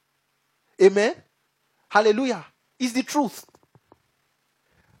 Amen? Hallelujah. It's the truth.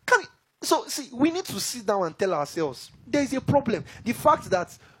 So, see, we need to sit down and tell ourselves, there is a problem. The fact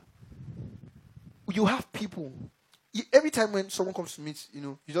that you have people, every time when someone comes to meet,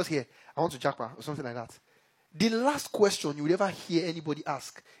 you just hear, I want to jackpot or something like that. The last question you would ever hear anybody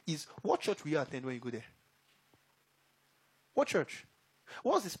ask is, what church will you attend when you go there? What church?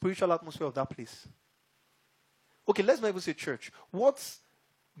 What's the spiritual atmosphere of that place? Okay, let's not even say church. What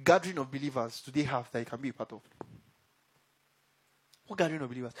gathering of believers do they have that you can be a part of? What gathering of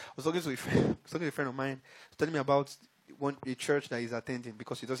believers? I was talking to a friend of mine, telling me about a church that he's attending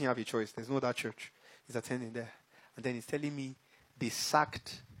because he doesn't have a choice. There's no other church. He's attending there. And then he's telling me they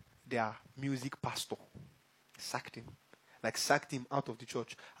sacked their music pastor. Sacked him. Like sacked him out of the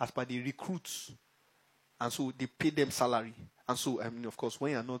church as per the recruits. And so they paid them salary. And so, of course,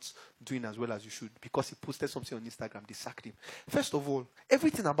 when you're not doing as well as you should, because he posted something on Instagram, they sacked him. First of all,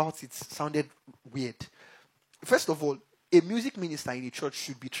 everything about it sounded weird. First of all, a music minister in a church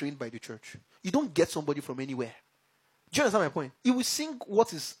should be trained by the church. You don't get somebody from anywhere. Do you understand my point? He will sing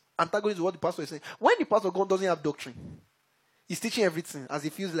what is antagonist to what the pastor is saying. When the pastor doesn't have doctrine, he's teaching everything as he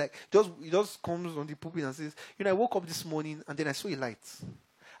feels like. He just comes on the pulpit and says, I woke up this morning and then I saw a light.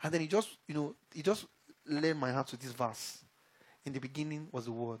 And then he just led my heart to this verse. In the beginning was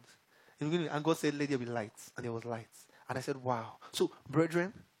the word. And God said, let there be light. And there was light. And I said, wow. So,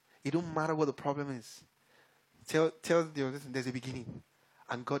 brethren, it don't matter what the problem is. Tell there's a beginning.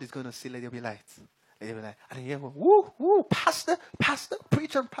 And God is going to say, let there be light. Let there be light. And then you go, woo, pastor,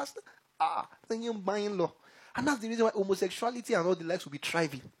 preacher, pastor. Then you're buying law. And that's the reason why homosexuality and all the likes will be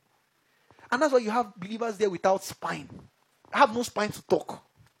thriving. And that's why you have believers there without spine. Have no spine to talk.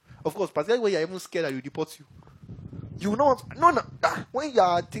 Of course, particularly when you're even scared that you deport you. You know what? No. When you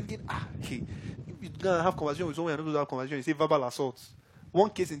are thinking, you're going to have conversation with someone, you're not going to have conversation, you say verbal assault.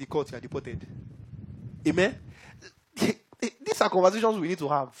 One case in the court, you are deported. Amen? These are conversations we need to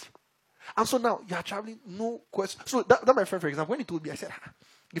have. And so now, you are traveling, no question. So that my friend, for example, when he told me, I said,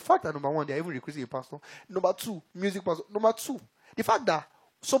 the fact that number one, they are even recruiting a pastor. Number two, music pastor. Number two, the fact that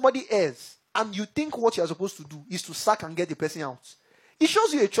somebody else, and you think what you are supposed to do is to sack and get the person out. It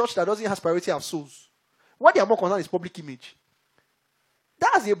shows you a church that doesn't have priority of souls. What they are more concerned is public image.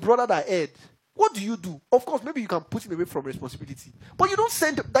 That's a brother that heard. What do you do? Of course, maybe you can put him away from responsibility. But you don't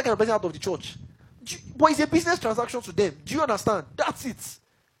send that kind of person out of the church. But it's a business transaction to them. Do you understand? That's it.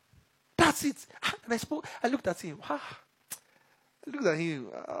 And I looked at him. I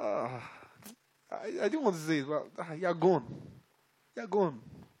didn't want to say it. You're gone. You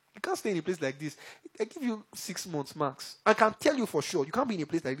can't stay in a place like this. I give you 6 months max. I can tell you for sure, you can't be in a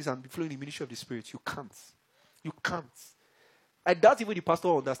place like this and be flowing in the ministry of the Spirit. You can't. I doubt even the pastor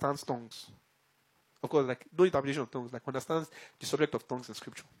understands tongues. Of course, like, no interpretation of tongues, like, understands the subject of tongues in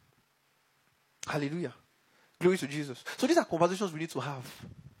Scripture. Hallelujah. Glory to Jesus. So these are conversations we need to have.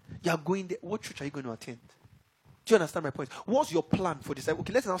 You are going there. What church are you going to attend? Do you understand my point? What's your plan for this?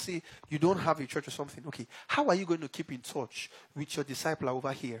 Okay, let's now say you don't have a church or something. Okay, how are you going to keep in touch with your disciple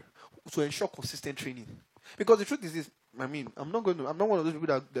over here to ensure consistent training? Because the truth is this, I'm not one of those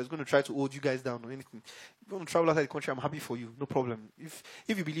people that's going to try to hold you guys down or anything. If you want to travel outside the country, I'm happy for you. No problem. If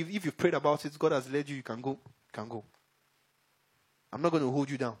you believe, if you've prayed about it, God has led you, you can go. I'm not going to hold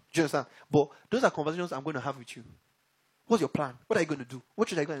you down. Do you understand? But those are conversations I'm going to have with you. What's your plan? What are you going to do? What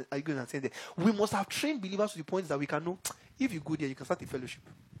church are you going to attend there? We must have trained believers to the point that we can know, if you go there, you can start a fellowship.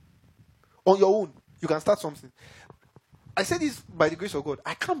 On your own, you can start something. I say this by the grace of God.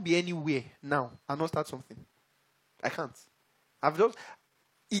 I can't be anywhere now and not start something. I can't.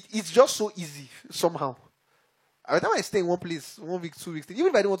 It's just so easy somehow. By the time I stay in one place, 1 week, 2 weeks, even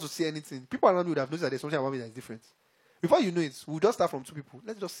if I don't want to say anything, people around me would have noticed that there's something about me that is different. Before you know it, we'll just start from 2 people.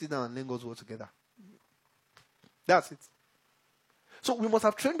 Let's just sit down and learn God's word together. That's it. So we must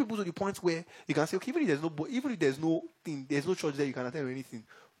have trained people to the point where you can say, okay, even if there's no church there you can attend or anything,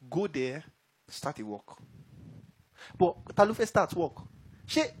 go there, start a work. But Talufe starts work.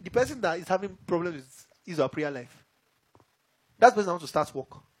 The person that is having problems with his or prayer life, that person wants to start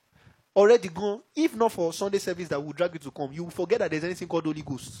work. Already gone, if not for Sunday service that will drag you to come, you will forget that there's anything called Holy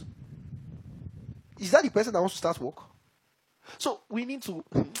Ghost. Is that the person that wants to start work? So we need to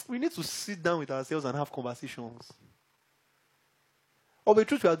sit down with ourselves and have conversations. Of the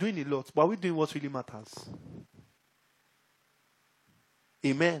truth, we are doing a lot, but are we doing what really matters?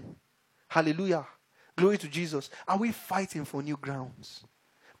 Amen. Hallelujah. Glory to Jesus. Are we fighting for new grounds?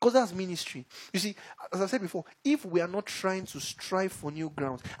 Because that's ministry. You see, as I said before, if we are not trying to strive for new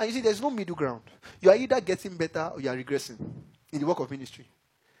grounds, and you see, there's no middle ground. You are either getting better or you are regressing in the work of ministry.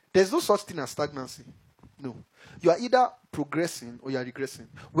 There's no such thing as stagnancy. No. You are either progressing or you are regressing.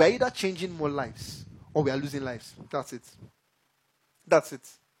 We are either changing more lives or we are losing lives. That's it. That's it.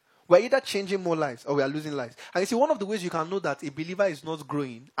 We're either changing more lives or we are losing lives. And you see, one of the ways you can know that a believer is not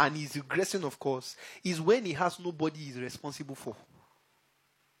growing and is regressing, of course, is when he has nobody he's responsible for.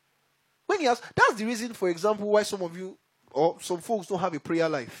 That's the reason, for example, why some of you or some folks don't have a prayer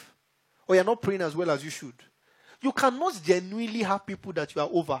life. Or you're not praying as well as you should. You cannot genuinely have people that you are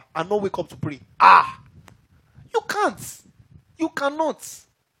over and not wake up to pray. You can't. You cannot.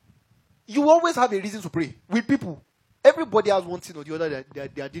 You always have a reason to pray with people. Everybody has one thing or the other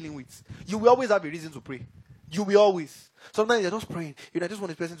that they are dealing with. You will always have a reason to pray. You will always. Sometimes you're just praying. I just want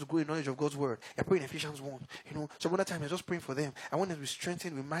this person to grow in knowledge of God's word. You're praying Ephesians 1. Some other time you're just praying for them. I want them to be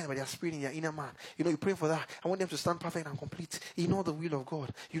strengthened with mind by their spirit in their inner man. You're praying for that. I want them to stand perfect and complete in all the will of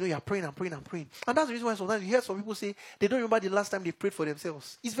God. You're praying and praying and praying. And that's the reason why sometimes you hear some people say they don't remember the last time they prayed for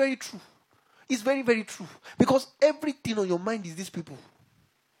themselves. It's very true. It's very, very true. Because everything on your mind is these people.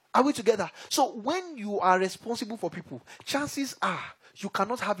 Are we together? So when you are responsible for people, chances are you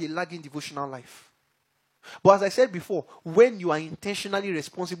cannot have a lagging devotional life. But as I said before, when you are intentionally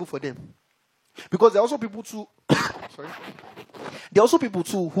responsible for them, because there are also people too. Sorry. There are also people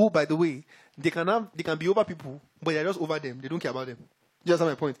too who, by the way, they can be over people, but they're just over them. They don't care about them. Do you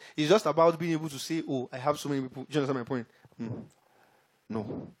understand my point? It's just about being able to say, "Oh, I have so many people." Do you understand my point?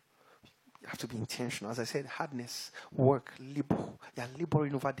 No. You have to be intentional. As I said, hardness, work, labor. You are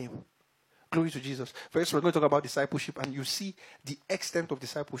laboring over them. Glory to Jesus. First, we're going to talk about discipleship, and you see the extent of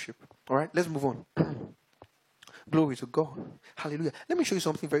discipleship. All right, let's move on. Glory to God. Hallelujah. Let me show you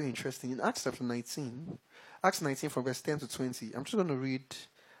something very interesting. In Acts chapter 19, Acts 19 from verse 10 to 20. I'm just going to read.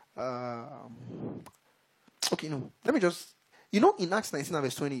 Let me just. In Acts 19 and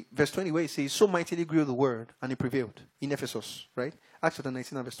verse 20 where it says, so mightily grew the word, and it prevailed in Ephesus, right? Acts chapter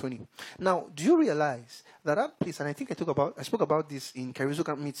 19 and verse 20. Now, do you realize that place, and I think I spoke about this in Charisma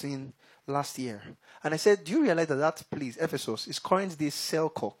Camp meeting last year, and I said, do you realize that place, Ephesus, is currently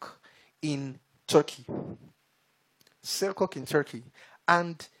Selçuk in Turkey? Selçuk in Turkey.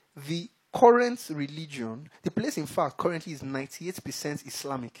 And the current religion, the place in fact currently is 98%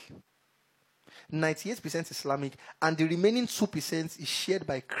 Islamic. 98% Islamic, and the remaining 2% is shared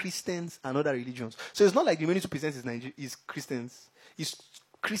by Christians and other religions. So it's not like the remaining 2% is Christians. It's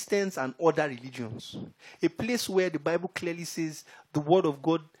Christians and other religions. A place where the Bible clearly says the word of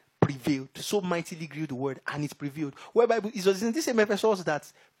God prevailed. So mightily grew the word, and it prevailed. Whereby it was in this same Ephesus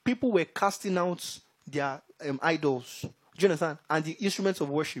that people were casting out their idols. Do you understand? And the instruments of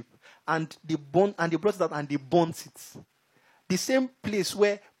worship. And they brought it out and they burnt it. The same place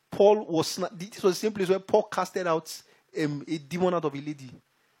where this was the same place where Paul casted out a demon out of a lady.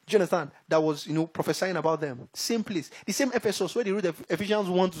 Do you understand? That was, prophesying about them. Same place. The same Ephesus where they wrote Ephesians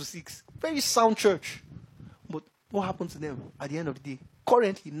 1-6. Very sound church. But what happened to them at the end of the day?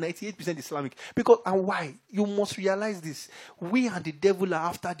 Currently, 98% Islamic. And why? You must realize this. We and the devil are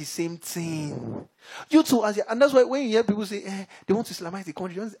after the same thing. You too, and that's why when you hear people say, they want to Islamize the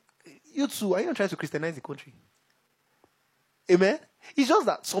country, you too, are you not trying to Christianize the country? Amen? It's just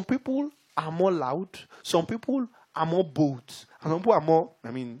that some people are more loud, some people are more bold, and some people are more,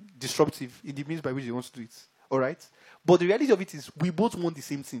 disruptive in the means by which they want to do it. Alright? But the reality of it is, we both want the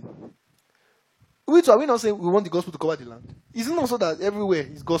same thing. Are we not saying we want the gospel to cover the land? Isn't it also that everywhere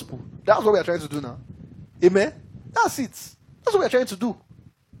is gospel? That's what we are trying to do now. Amen? That's it. That's what we're trying to do.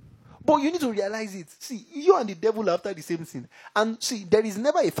 But you need to realize it. See, you and the devil are after the same thing. And see, there is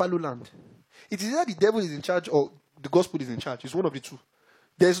never a fallow land. It is either the devil is in charge or the gospel is in charge. It's one of the two.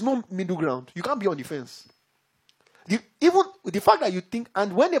 There's no middle ground. You can't be on the fence. Even the fact that you think,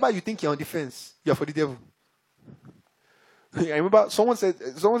 and whenever you think you're on the fence, you're for the devil. I remember someone said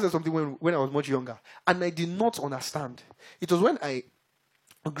something when I was much younger, and I did not understand. It was when I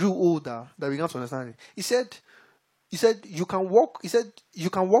grew older that I began to understand it. He said you can walk. He said you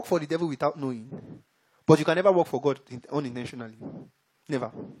can walk for the devil without knowing, but you can never work for God unintentionally.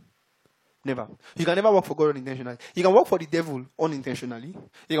 Never. You can never work for God unintentionally. You can work for the devil unintentionally.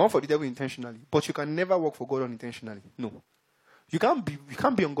 You can work for the devil intentionally, but you can never work for God unintentionally. No. You can't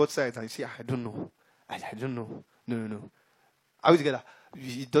be on God's side and say, I don't know. I don't know. No. Are we together?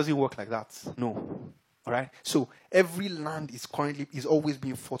 It doesn't work like that. No. All right. So every land is always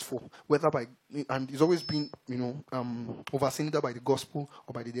being fought for, and is always being overseen either by the gospel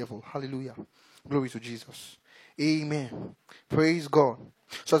or by the devil. Hallelujah. Glory to Jesus. Amen. Praise God.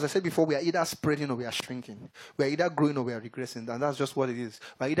 So as I said before, we are either spreading or we are shrinking. We are either growing or we are regressing. And that's just what it is.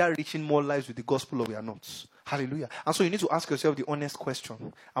 We are either reaching more lives with the gospel or we are not. Hallelujah. And so you need to ask yourself the honest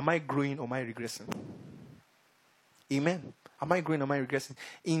question. Am I growing or am I regressing? Amen. Am I growing or am I regressing?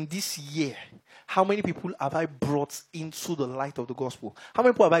 In this year, how many people have I brought into the light of the gospel? How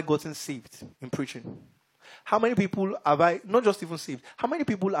many people have I gotten saved in preaching? How many people have I, not just even saved, how many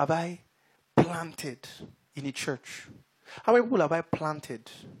people have I planted in a church? How many people have I planted,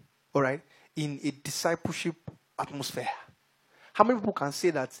 all right, in a discipleship atmosphere? How many people can say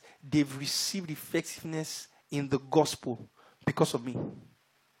that they've received effectiveness in the gospel because of me?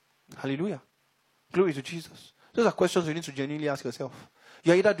 Hallelujah. Glory to Jesus. Those are questions you need to genuinely ask yourself.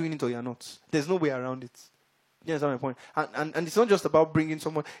 You're either doing it or you're not. There's no way around it. Yeah, that's my point. And it's not just about bringing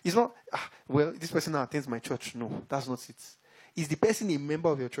someone. It's not, this person now attends my church. No, that's not it. Is the person a member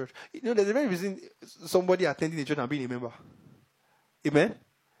of your church? There's a very reason somebody attending a church and being a member. Amen?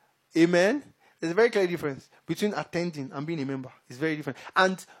 Amen? There's a very clear difference between attending and being a member. It's very different.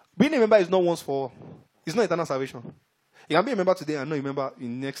 And being a member is not once for all. It's not eternal salvation. You can be a member today and not a member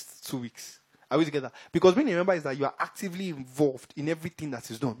in the next 2 weeks. Are we together? Because being a member is that you are actively involved in everything that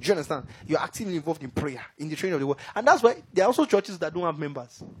is done. Do you understand? You are actively involved in prayer, in the training of the word. And that's why there are also churches that don't have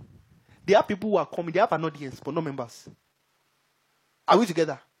members. There are people who are coming, they have an audience, but not members. Are we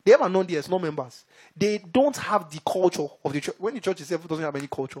together? They have an audience, not members. They don't have the culture of the church. When the church itself doesn't have any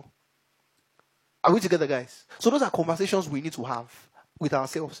culture. Are we together, guys? So those are conversations we need to have with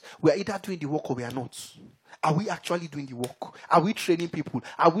ourselves. We are either doing the work or we are not. Are we actually doing the work? Are we training people?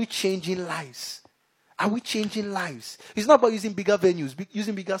 Are we changing lives? Are we changing lives? It's not about using bigger venues,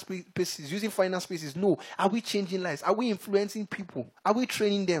 using bigger spaces, using finance spaces. No. Are we changing lives? Are we influencing people? Are we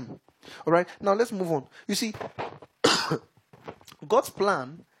training them? All right. Now let's move on. You see, God's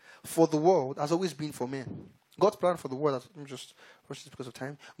plan for the world has always been for men. God's plan for the world, let me just rush this because of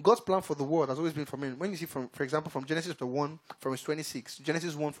time. God's plan for the world has always been for men. When you see, for example, from Genesis 1, from verse 26,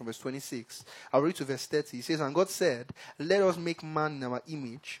 Genesis 1 from verse 26, I'll read to verse 30. It says, and God said, let us make man in our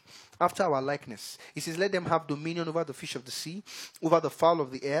image, after our likeness. He says, let them have dominion over the fish of the sea, over the fowl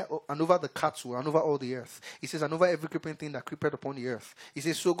of the air, and over the cattle, and over all the earth. He says, and over every creeping thing that creepeth upon the earth. He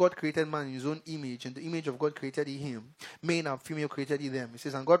says, so God created man in his own image, and the image of God created he him. Male and female created he them. He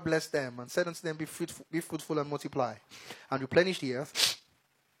says, and God blessed them, and said unto them, be fruitful and multiply, and replenish the earth,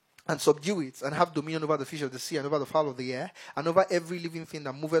 and subdue it, and have dominion over the fish of the sea, and over the fowl of the air, and over every living thing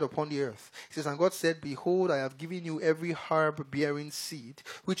that moveth upon the earth. He says, and God said, behold, I have given you every herb bearing seed,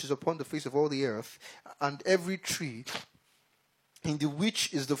 which is upon the face of all the earth, and every tree in the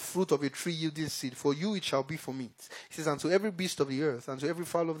which is the fruit of a tree yielding seed. For you it shall be for meat. He says, and to every beast of the earth, and to every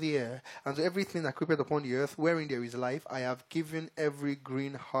fowl of the air, and to everything that creepeth upon the earth, wherein there is life, I have given every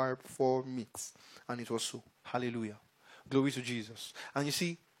green herb for meat. And it was so. Hallelujah. Glory to Jesus. And you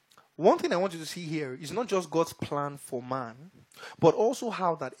see, one thing I want you to see here is not just God's plan for man, but also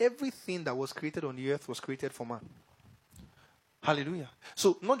how that everything that was created on the earth was created for man. Hallelujah.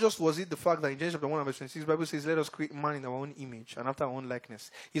 So, not just was it the fact that in Genesis 1 verse 26, the Bible says, let us create man in our own image and after our own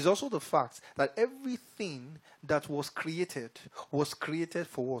likeness. It's also the fact that everything that was created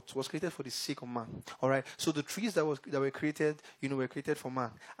for what? Was created for the sake of man. Alright? So, the trees that were created, were created for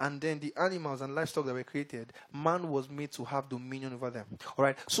man. And then the animals and livestock that were created, man was made to have dominion over them.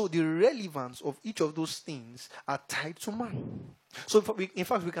 Alright? So, the relevance of each of those things are tied to man. So, in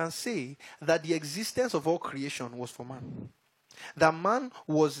fact, we can say that the existence of all creation was for man. That man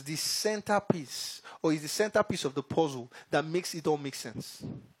was the centerpiece, or is the centerpiece of the puzzle that makes it all make sense.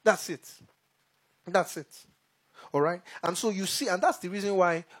 That's it. That's it. All right? And so you see, and that's the reason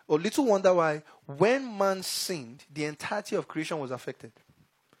why, or little wonder why, when man sinned, the entirety of creation was affected.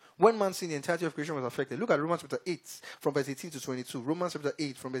 When man sinned, the entirety of creation was affected. Look at Romans chapter 8, from verse 18 to 22. Romans chapter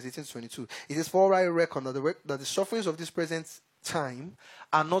 8, from verse 18 to 22. It says, "For I reckon that the sufferings of this present time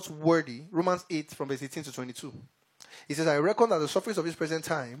are not worthy." Romans 8, from verse 18 to 22. He says, "I reckon that the sufferings of this present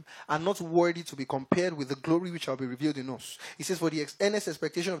time are not worthy to be compared with the glory which shall be revealed in us." He says, "For the earnest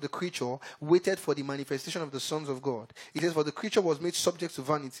expectation of the creature waited for the manifestation of the sons of God." He says, "For the creature was made subject to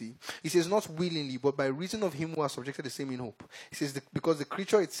vanity." He says, "Not willingly, but by reason of him who has subjected the same in hope." He says, "Because the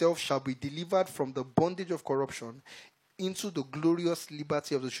creature itself shall be delivered from the bondage of corruption into the glorious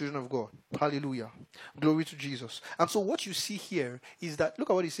liberty of the children of God." Hallelujah. Glory to Jesus. And so what you see here is that, look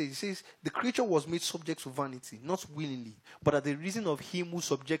at what he says. He says, the creature was made subject to vanity, not willingly, but at the reason of him who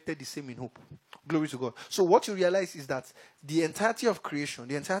subjected the same in hope. Glory to God. So what you realize is that the entirety of creation,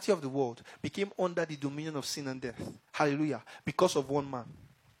 the entirety of the world, became under the dominion of sin and death. Hallelujah. Because of one man,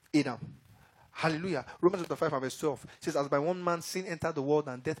 Adam. Hallelujah. Romans chapter 5 and verse 12 says, "As by one man sin entered the world,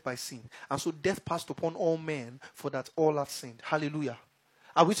 and death by sin. And so death passed upon all men, for that all have sinned." Hallelujah.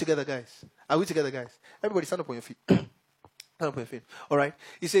 Are we together, guys? Are we together, guys? Everybody stand up on your feet. Stand up on your feet. All right.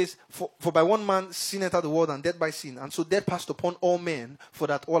 It says, for by one man sin entered the world, and death by sin. And so death passed upon all men, for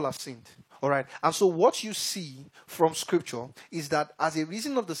that all have sinned. All right. And so what you see from scripture is that as a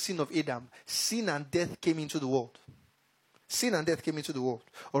reason of the sin of Adam, sin and death came into the world. Sin and death came into the world.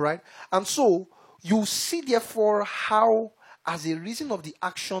 All right. And so you see, therefore, how as a reason of the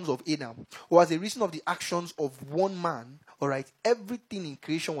actions of Adam, or as a reason of the actions of one man, all right, everything in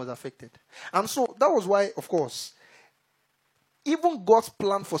creation was affected. And so that was why, of course, even God's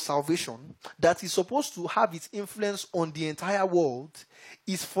plan for salvation, that is supposed to have its influence on the entire world,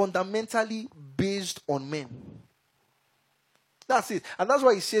 is fundamentally based on men. That's it. And that's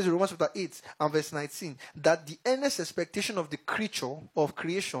why he says in Romans chapter 8 and verse 19 that the earnest expectation of the creature, of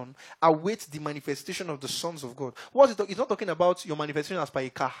creation, awaits the manifestation of the sons of God. What's it? It's not talking about your manifestation as per a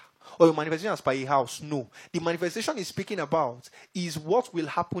car or your manifestation as per a house. No. The manifestation he's speaking about is what will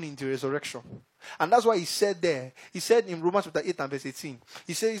happen in the resurrection. And that's why he said there, he said in Romans chapter 8 and verse 18,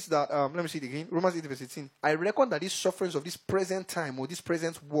 he says that, let me see it again, Romans 8 verse 18, "I reckon that these sufferings of this present time or this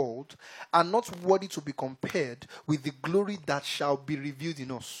present world are not worthy to be compared with the glory that shall be revealed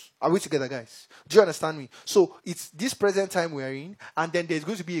in us." Are we together, guys? Do you understand me? So it's this present time we are in, and then there's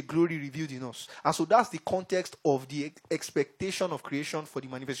going to be a glory revealed in us. And so that's the context of the expectation of creation for the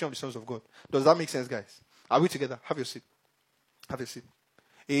manifestation of the sons of God. Does that make sense, guys? Are we together? Have your seat. Have your seat.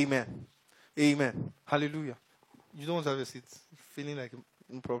 Amen. Amen. Hallelujah. You don't want to have a seat feeling like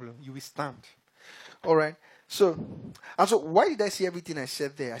no problem. You will stand. All right. So why did I say everything I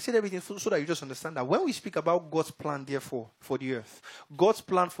said there? I said everything so that you just understand that when we speak about God's plan, therefore, for the earth, God's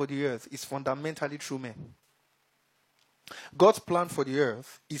plan for the earth is fundamentally through men. God's plan for the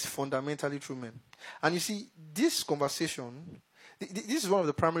earth is fundamentally through men. And you see, this conversation, this is one of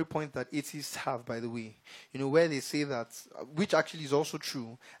the primary points that atheists have, by the way, where they say that, which actually is also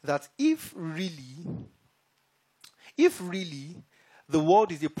true, that if really the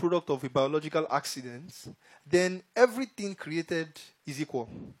world is a product of a biological accident, then everything created is equal.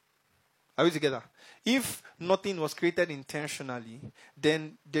 Are we together? If nothing was created intentionally,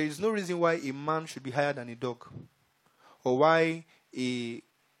 then there is no reason why a man should be higher than a dog, or why a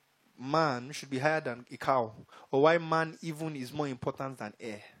man should be higher than a cow, or why man even is more important than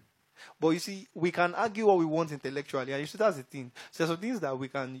air. But you see, we can argue what we want intellectually, and you see, that's the thing. So there's some things that we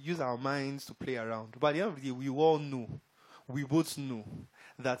can use our minds to play around. But at the end of the day, we both know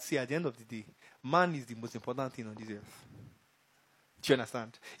that, see, at the end of the day, man is the most important thing on this earth. Do you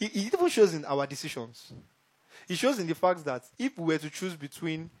understand? It even shows in our decisions. It shows in the fact that if we were to choose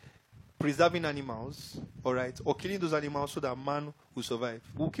between preserving animals, all right, or killing those animals so that man will survive,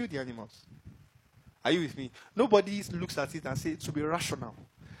 we'll kill the animals. Are you with me? Nobody looks at it and says to be rational.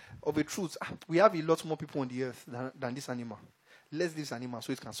 Of a truth, we have a lot more people on the earth than this animal. Let's leave this animal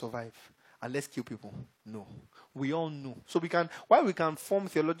so it can survive. And let's kill people. No. We all know. So we can form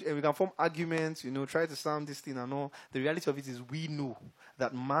theology, we can form arguments, try to sound this thing and all. The reality of it is we know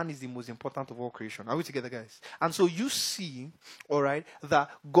that man is the most important of all creation. Are we together, guys? And so you see, all right,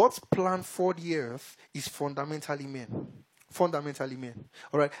 that God's plan for the earth is fundamentally men. Fundamentally men.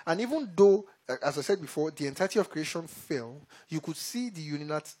 All right. And even though, as I said before, the entirety of creation fell, you could see the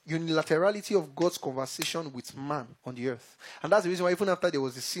unilaterality of God's conversation with man on the earth. And that's the reason why even after there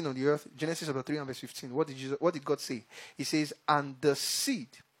was a sin on the earth, Genesis chapter 3 and verse 15, what did God say? He says, "And the seed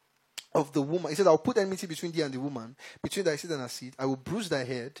of the woman," he said, "I'll put enmity between thee and the woman, between thy seed and her seed. I will bruise thy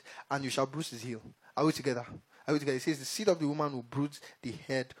head, and you shall bruise his heel." Are we together? Are we together? He says, "The seed of the woman will bruise the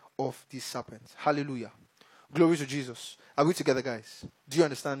head of the serpent." Hallelujah. Glory to Jesus. Are we together, guys? Do you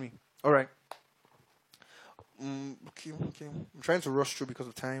understand me? All right. Okay. I'm trying to rush through because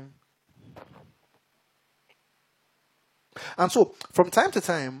of time. And so, from time to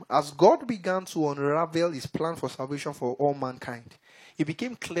time, as God began to unravel his plan for salvation for all mankind, it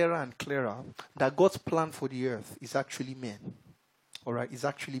became clearer and clearer that God's plan for the earth is actually men. All right, it's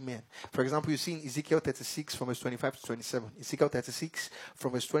actually men. For example, you see in Ezekiel 36 from verse 25 to 27. Ezekiel 36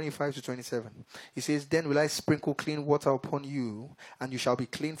 from verse 25 to 27. He says, "Then will I sprinkle clean water upon you, and you shall be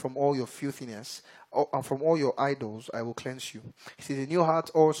clean from all your filthiness, and from all your idols I will cleanse you. He says, a new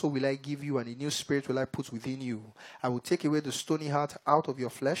heart also will I give you, and a new spirit will I put within you. I will take away the stony heart out of your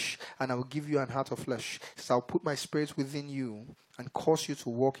flesh, and I will give you an heart of flesh. He says, I will put my spirit within you, and cause you to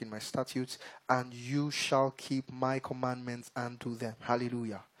walk in my statutes, and you shall keep my commandments and do them."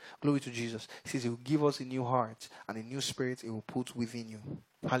 Hallelujah. Glory to Jesus. He says he will give us a new heart, and a new spirit he will put within you.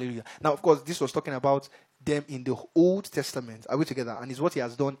 Hallelujah. Now, of course, this was talking about them in the Old Testament. Are we together? And it's what he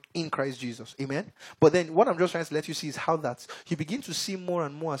has done in Christ Jesus. Amen. But then what I'm just trying to let you see is how that you begin to see more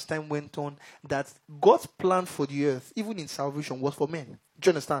and more as time went on that God's plan for the earth, even in salvation, was for men. Do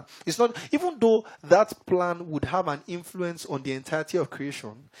you understand? It's not, even though that plan would have an influence on the entirety of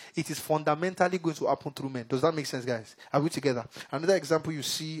creation, it is fundamentally going to happen through men. Does that make sense, guys? Are we together? Another example you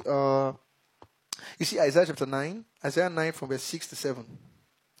see Isaiah chapter 9, Isaiah 9 from verse 6 to 7.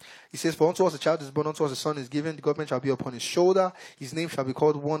 He says, "For unto us a child is born, unto us a son is given, the government shall be upon his shoulder. His name shall be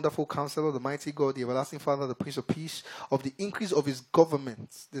called Wonderful Counselor, the Mighty God, the Everlasting Father, the Prince of Peace. Of the increase of his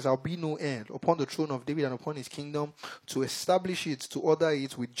government there shall be no end, upon the throne of David and upon his kingdom, to establish it, to order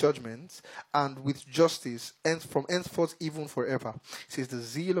it with judgment and with justice, and from henceforth even forever. He says, the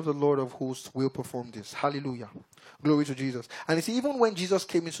zeal of the Lord of hosts will perform this." Hallelujah. Glory to Jesus. And you see, even when Jesus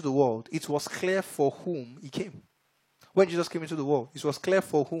came into the world, it was clear for whom he came. When Jesus came into the world, it was clear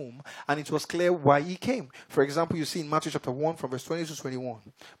for whom, and it was clear why he came. For example, you see in Matthew chapter 1 from verse 20 to 21.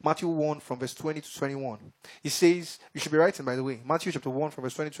 Matthew 1 from verse 20 to 21. It says, you should be writing, by the way, Matthew chapter 1 from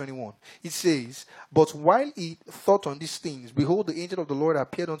verse 20 to 21. It says, "But while he thought on these things, behold, the angel of the Lord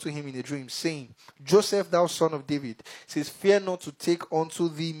appeared unto him in a dream, saying, Joseph, thou son of David, says, fear not to take unto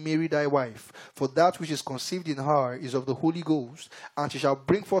thee Mary thy wife, for that which is conceived in her is of the Holy Ghost, and she shall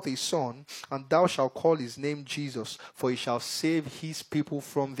bring forth a son, and thou shalt call his name Jesus, for he shall save his people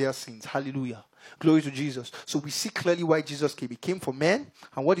from their sins." Hallelujah. Glory to Jesus. So we see clearly why Jesus came. He came for men.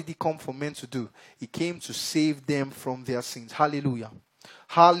 And what did he come for men to do? He came to save them from their sins. Hallelujah.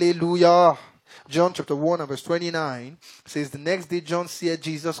 Hallelujah. John chapter 1 and verse 29 says, "The next day John saw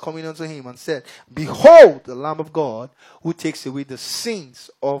Jesus coming unto him and said, Behold, the Lamb of God, who takes away the sins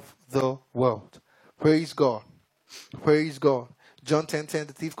of the world." Praise God. Praise God. John 10:10,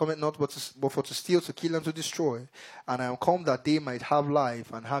 "The thief cometh not but for to steal, to kill, and to destroy. And I am come that they might have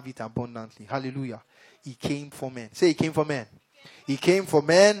life and have it abundantly." Hallelujah. He came for men. Say, he came for men. He came for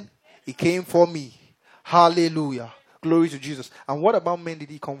men. He came for me. Hallelujah. Glory to Jesus. And what about men did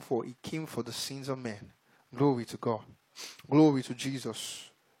he come for? He came for the sins of men. Glory to God. Glory to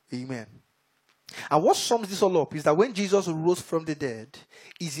Jesus. Amen. And what sums this all up is that when Jesus rose from the dead,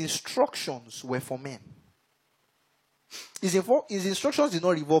 his instructions were for men. His instructions did not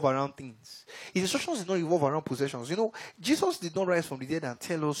revolve around things. His instructions did not revolve around possessions. Jesus did not rise from the dead and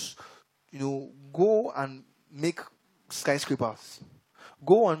tell us, go and make skyscrapers.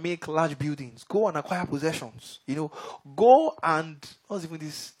 Go and make large buildings. Go and acquire possessions. Go and, what's even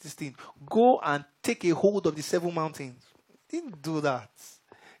this thing? Go and take a hold of the 7 mountains. He didn't do that.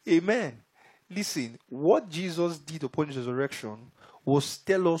 Amen. Listen, what Jesus did upon his resurrection was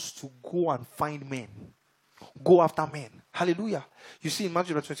tell us to go and find men. Go after men. Hallelujah. You see in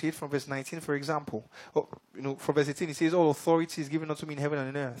Matthew 28 from verse 19, for example. From verse 18, it says, "All authority is given unto me in heaven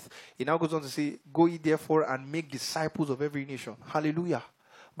and on earth." It now goes on to say, "Go ye therefore and make disciples of every nation." Hallelujah.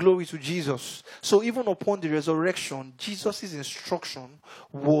 Glory to Jesus. So even upon the resurrection, Jesus' instruction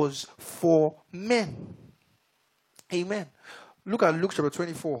was for men. Amen. Look at Luke chapter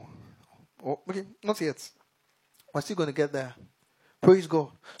 24. Oh, okay, not yet. We're still going to get there. Praise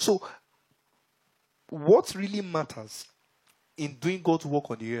God. So, what really matters in doing God's work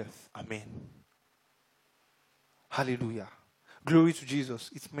on the earth? Amen. Hallelujah. Glory to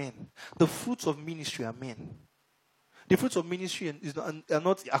Jesus. It's men. The fruits of ministry are men. The fruits of ministry are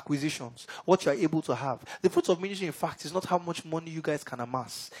not acquisitions, what you are able to have. The fruits of ministry, in fact, is not how much money you guys can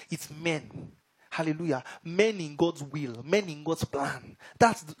amass. It's men. Hallelujah. Men in God's will. Men in God's plan.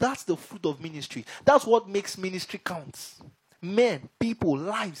 That's the fruit of ministry. That's what makes ministry count. Men, people,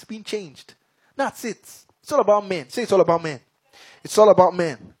 lives being changed. That's it. It's all about men. Say it's all about men. It's all about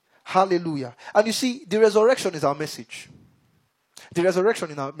men. Hallelujah. And you see, the resurrection is our message. The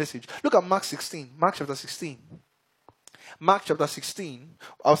resurrection in our message. Look at Mark 16. Mark chapter 16. Mark chapter 16.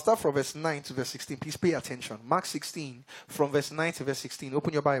 I'll start from verse 9 to verse 16. Please pay attention. Mark 16 from verse 9 to verse 16.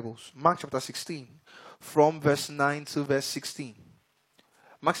 Open your Bibles. Mark chapter 16 from verse 9 to verse 16.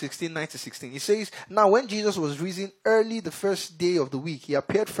 Mark 16, 9 to 16. It says, now when Jesus was risen early the first day of the week, he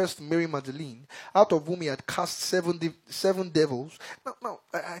appeared first to Mary Magdalene, out of whom he had cast seven devils. Now,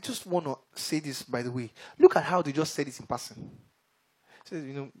 I just want to say this, by the way. Look at how they just said it in passing.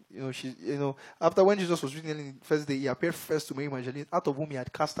 It says, after when Jesus was risen early the first day, he appeared first to Mary Magdalene, out of whom he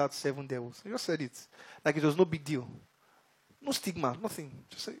had cast out 7 devils. He just said it. Like it was no big deal. No stigma, nothing.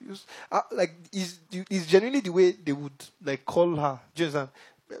 It's genuinely the way they would like call her. Jesus,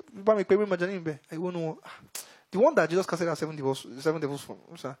 the one that Jesus casted out 7 devils from.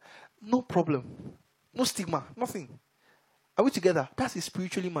 No problem. No stigma, nothing. Are we together? That's a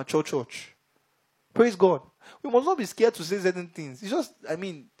spiritually mature church. Praise God. We must not be scared to say certain things. It's just,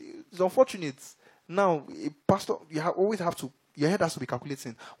 it's unfortunate. Now, a pastor, your head has to be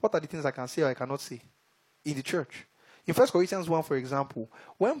calculating. What are the things I can say or I cannot say in the church? In 1 Corinthians 1, for example,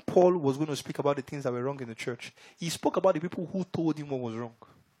 when Paul was going to speak about the things that were wrong in the church, he spoke about the people who told him what was wrong.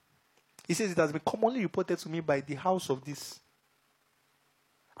 He says, it has been commonly reported to me by the house of this.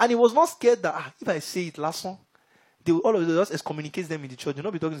 And he was not scared that, if I say it last one, they will all of them just excommunicate them in the church. They'll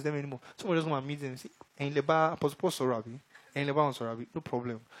not be talking to them anymore. Someone just want to meet them and say, no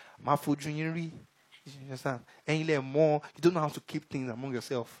problem. You understand? You don't know how to keep things among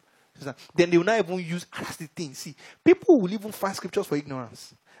yourself. Then they will not even use, and that's the thing. See, people will even find scriptures for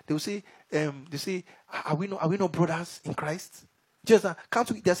ignorance. They will say, are we not brothers in Christ? Just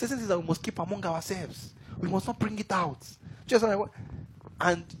can't we? There are certain things that we must keep among ourselves. We must not bring it out.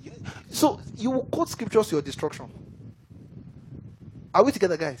 So you will quote scriptures to your destruction. Are we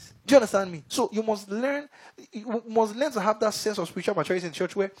together, guys? Do you understand me? So you must learn to have that sense of spiritual maturity in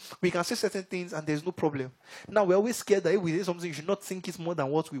church where we can say certain things and there's no problem. Now we're always scared that if we say something, you should not think it's more than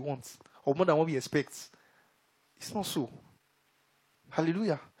what we want or more than what we expect. It's not so.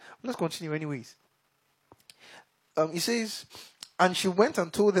 Hallelujah. Let's continue anyways. It says, and she went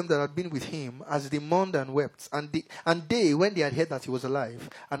and told them that had been with him as they mourned and wept. And they, when they had heard that he was alive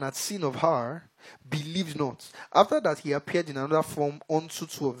and had seen of her, believed not. After that, he appeared in another form unto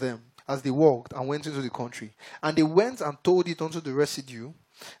 2 of them as they walked and went into the country. And they went and told it unto the residue.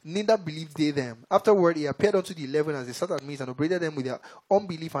 Neither believed they them. Afterward, he appeared unto the 11 as they sat at meat and upbraided them with their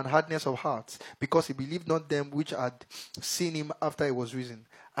unbelief and hardness of heart, because he believed not them which had seen him after he was risen.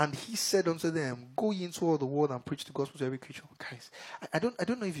 And he said unto them, go ye into all the world and preach the gospel to every creature. Guys, I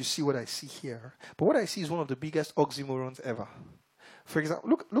don't know if you see what I see here, but what I see is one of the biggest oxymorons ever. For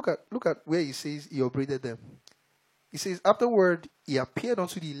example, look at where he says he upbraided them. He says, afterward, he appeared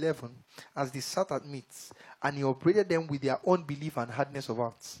unto the 11 as they sat at meat, and he upbraided them with their unbelief and hardness of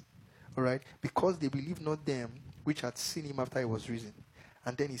heart. All right? Because they believed not them which had seen him after he was risen.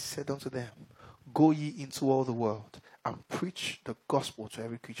 And then he said unto them, go ye into all the world and preach the gospel to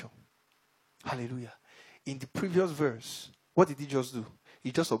every creature. Hallelujah. In the previous verse, what did he just do?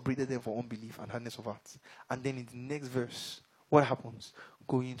 He just upbraided them for unbelief and hardness of heart. And then in the next verse, what happens?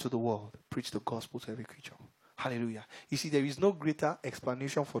 Go into the world, preach the gospel to every creature. Hallelujah. You see, there is no greater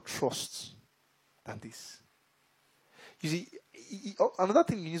explanation for trust than this. You see, another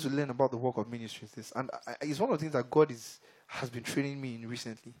thing you need to learn about the work of ministry is this, and it's one of the things that God has been training me in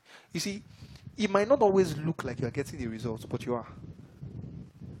recently. You see, it might not always look like you are getting the results, but you are.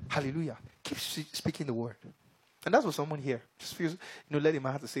 Hallelujah. Keep speaking the word. And that's what someone here just feels, led in my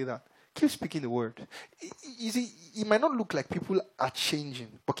heart to say that. Keep speaking the word. You see, it might not look like people are changing,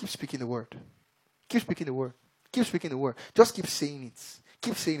 but keep speaking the word. Keep speaking the word. Keep speaking the word. Just keep saying it.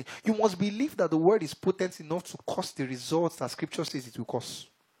 Keep saying it. You must believe that the word is potent enough to cause the results that scripture says it will cause.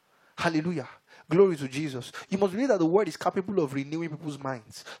 Hallelujah. Glory to Jesus. You must believe that the word is capable of renewing people's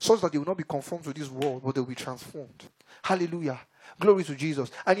minds, such that they will not be conformed to this world, but they will be transformed. Hallelujah. Glory to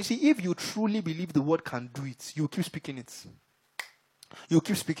Jesus. And you see, if you truly believe the word can do it, you keep speaking it. You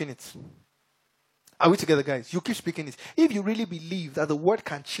keep speaking it. Are we together, guys? You keep speaking it. If you really believe that the word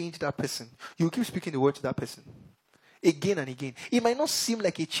can change that person, you keep speaking the word to that person. Again and again. It might not seem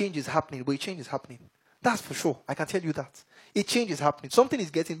like a change is happening, but a change is happening. That's for sure. I can tell you that. A change is happening. Something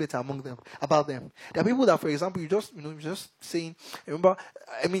is getting better among them, about them. There are people that, for example, you're just saying, remember,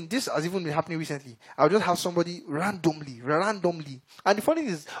 this has even been happening recently. I'll just have somebody randomly. And the funny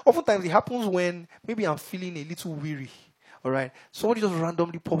thing is, oftentimes it happens when maybe I'm feeling a little weary. All right. Somebody just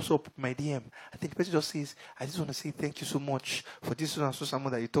randomly pops up my DM. I think the person just says, I just want to say thank you so much for this and so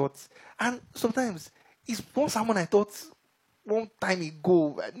someone that you thought. And sometimes it's one someone I thought one time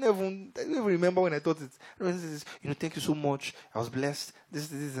ago. I don't even remember when I thought it. Thank you so much. I was blessed.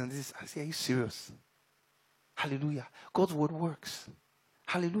 This, and this. I say, are you serious? Hallelujah. God's word works.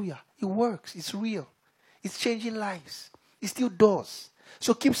 Hallelujah. It works. It's real. It's changing lives. It still does.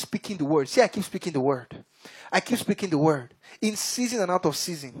 So keep speaking the word. Say, I keep speaking the word. I keep speaking the word. In season and out of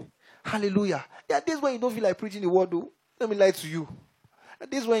season. Hallelujah. Yeah, this is when you don't feel like preaching the word, though. Let me lie to you.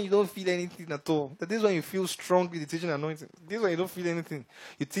 This is when you don't feel anything at all. This is when you feel strong with the teaching anointing. This is when you don't feel anything.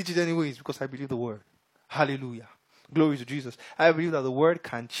 You teach it anyways because I believe the word. Hallelujah. Glory to Jesus. I believe that the word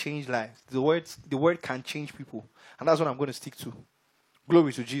can change lives. The word can change people. And that's what I'm going to stick to.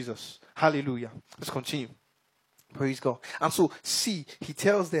 Glory to Jesus. Hallelujah. Let's continue. Praise God. And so, see, he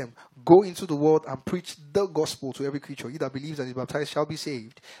tells them, go into the world and preach the gospel to every creature. He that believes and is baptized shall be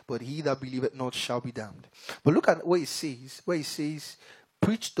saved, but he that believeth not shall be damned. But look at what he says,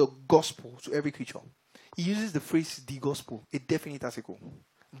 preach the gospel to every creature. He uses the phrase, the gospel, a definite article.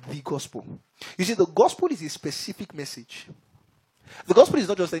 The gospel. You see, the gospel is a specific message. The gospel is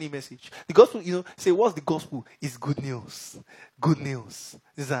not just any message. The gospel, say, what's the gospel? It's good news. Good news.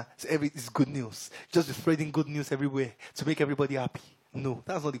 It's good news. Just spreading good news everywhere to make everybody happy. No,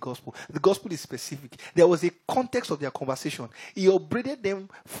 that's not the gospel. The gospel is specific. There was a context of their conversation. He upbraided them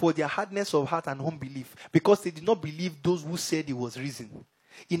for their hardness of heart and unbelief because they did not believe those who said he was risen.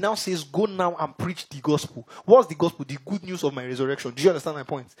 He now says, go now and preach the gospel. What's the gospel? The good news of my resurrection. Do you understand my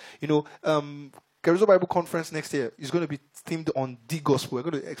point? Caruso Bible Conference next year is going to be themed on the gospel. We're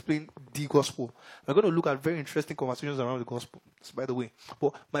going to explain the gospel. We're going to look at very interesting conversations around the gospel, by the way.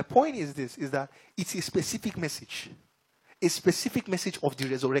 But my point is that it's a specific message. A specific message of the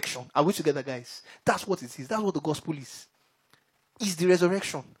resurrection. Are we together, guys? That's what it is. That's what the gospel is. It's the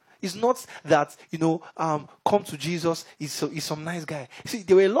resurrection. It's not that, come to Jesus, he's some nice guy. See,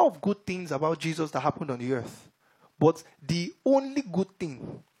 there were a lot of good things about Jesus that happened on the earth. But the only good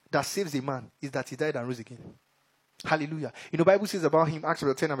thing that saves a man is that he died and rose again. Hallelujah. The Bible says about him, Acts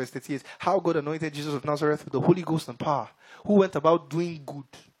chapter 10 and verse 38, how God anointed Jesus of Nazareth with the Holy Ghost and power, who went about doing good.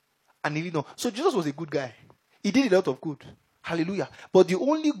 And so Jesus was a good guy. He did a lot of good. Hallelujah. But the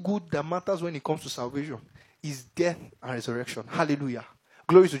only good that matters when it comes to salvation is death and resurrection. Hallelujah.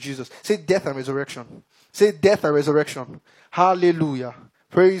 Glory to Jesus. Say death and resurrection. Say death and resurrection. Hallelujah.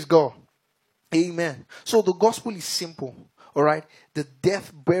 Praise God. Amen. So the gospel is simple. All right? The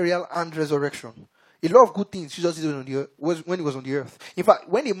death, burial, and resurrection. A lot of good things Jesus did when he was on the earth. In fact,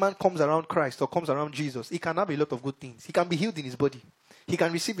 when a man comes around Christ or comes around Jesus, he can have a lot of good things. He can be healed in his body. He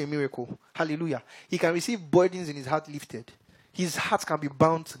can receive a miracle. Hallelujah. He can receive burdens in his heart lifted. His heart can be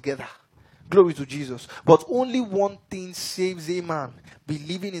bound together. Glory to Jesus. But only one thing saves a man.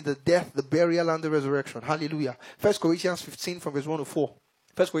 Believing in the death, the burial, and the resurrection. Hallelujah. 1 Corinthians 15 from verse 1 to 4.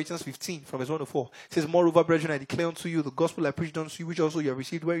 1 Corinthians 15 from verse 1 to 4. It says, moreover, brethren, I declare unto you the gospel I preached unto you, which also you have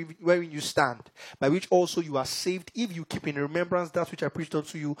received, wherein you stand, by which also you are saved, if you keep in remembrance that which I preached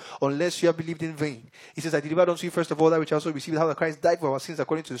unto you, unless you have believed in vain. He says, I delivered unto you first of all that which I also received, how that Christ died for our sins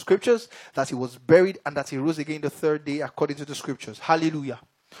according to the scriptures, that he was buried, and that he rose again the third day according to the scriptures. Hallelujah.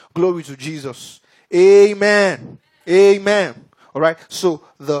 Glory to Jesus. Amen. Amen. All right. So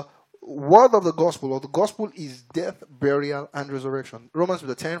the word of the gospel, or the gospel, is death, burial, and resurrection. Romans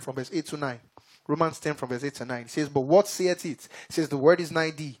 10 from verse 8 to 9. Romans 10 from verse 8 to 9. It says, but what saith it? It says, the word is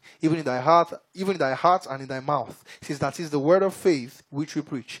nigh thee, even in thy heart and in thy mouth. It says, that is the word of faith which we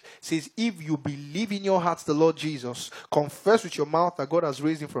preach. It says, if you believe in your heart the Lord Jesus, confess with your mouth that God has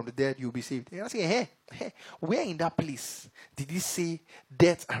raised him from the dead, you'll be saved. And I say, where in that place did he say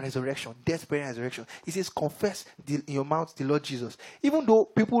death and resurrection? Death, burial, and resurrection. He says, confess in your mouth the Lord Jesus. Even though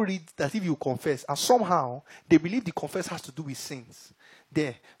people read that if you confess, and somehow they believe the confess has to do with sins.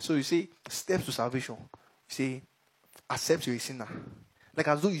 There. So you say, steps to salvation. You say, accept you're a sinner. Like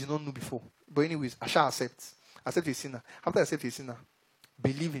as though you did not know before. But anyways, I shall accept. Accept you're a sinner. After I accept you're a sinner,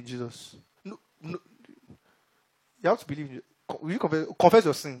 believe in Jesus. No. You have to believe in Jesus. Will you confess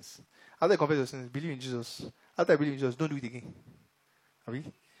your sins? After you confess your sins, believe in Jesus. After I believe in Jesus, don't do it again. Are we?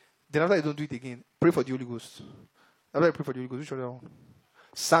 Then after you don't do it again, pray for the Holy Ghost. After you pray for the Holy Ghost, which other one?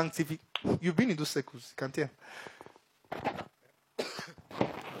 Sanctify. You've been in those circles. You can tell.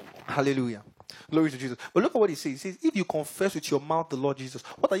 Hallelujah. Glory to Jesus. But look at what he says. He says, if you confess with your mouth the Lord Jesus,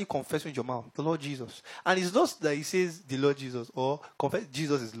 what are you confessing with your mouth? The Lord Jesus. And it's not that he says the Lord Jesus or confess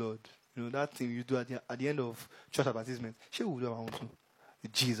Jesus is Lord. That thing you do at the end of church baptism. She will do that one too.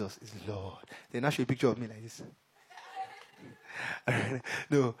 Jesus is Lord. Then I show a picture of me like this.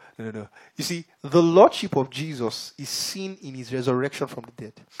 No. You see, the Lordship of Jesus is seen in his resurrection from the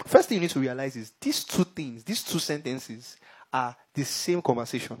dead. First thing you need to realize is these two things, these two sentences, are the same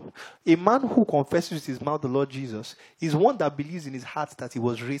conversation. A man who confesses with his mouth the Lord Jesus is one that believes in his heart that he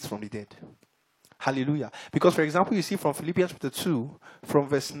was raised from the dead. Hallelujah. Because, for example, you see from Philippians chapter 2, from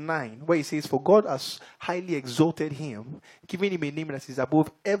verse 9, where he says, "For God has highly exalted him, giving him a name that is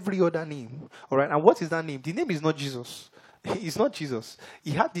above every other name." All right. And what is that name? The name is not Jesus. It's not Jesus. He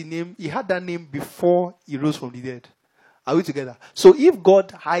had that name before he rose from the dead. Are we together? So if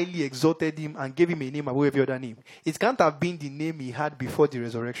God highly exalted him and gave him a name above every other name, it can't have been the name he had before the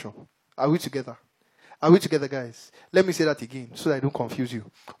resurrection. Are we together? Are we together, guys? Let me say that again so that I don't confuse you.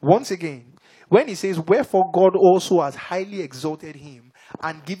 Once again, when he says, "Wherefore God also has highly exalted him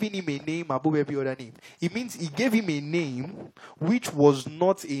and given him a name above every other name," it means he gave him a name which was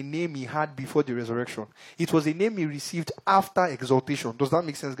not a name he had before the resurrection. It was a name he received after exaltation. Does that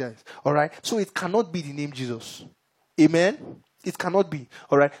make sense, guys? All right. So it cannot be the name Jesus. Amen? It cannot be.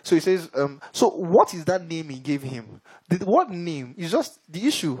 All right. So he says, so what is that name he gave him? The word name is just the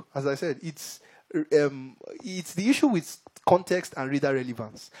issue. As I said, it's the issue with context and reader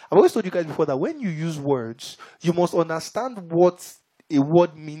relevance. I've always told you guys before that when you use words, you must understand what a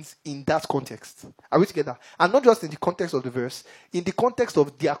word means in that context. Are we together? And not just in the context of the verse, in the context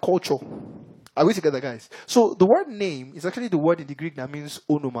of their culture. Are we together, guys? So the word name is actually the word in the Greek that means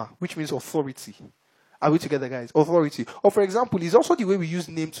onoma, which means authority. Are we together, guys? Authority. Or for example, it's also the way we use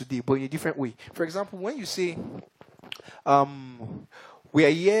name today, but in a different way. For example, when you say, "We are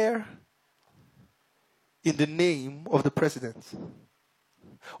here in the name of the president,"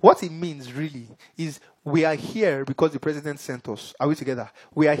 what it means really is we are here because the president sent us. Are we together?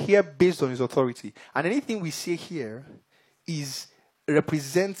 We are here based on his authority. And anything we say here is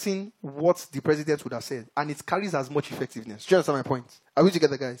representing what the president would have said. And it carries as much effectiveness. Do you understand my point? Are we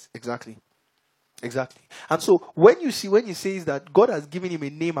together, guys? Exactly. Exactly. And so when he says that God has given him a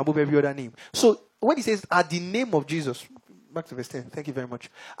name above every other name. So when he says at the name of Jesus, back to verse 10, thank you very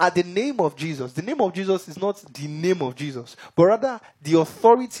much. At the name of Jesus, the name of Jesus is not the name of Jesus, but rather the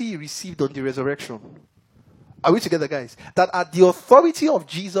authority he received on the resurrection. Are we together, guys? That at the authority of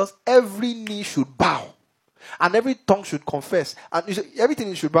Jesus, every knee should bow. And every tongue should confess. And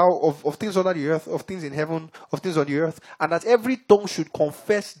everything should bow of things under the earth, of things in heaven, of things on the earth. And that every tongue should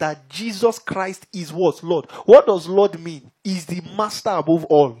confess that Jesus Christ is what? Lord. What does Lord mean? Is the master above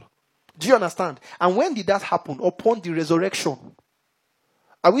all. Do you understand? And when did that happen? Upon the resurrection.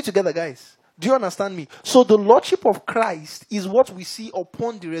 Are we together, guys? Do you understand me? So the Lordship of Christ is what we see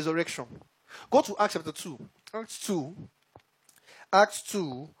upon the resurrection. Go to Acts chapter 2. Acts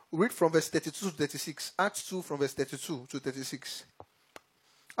 2. Read from verse 32 to 36. Acts 2 from verse 32 to 36.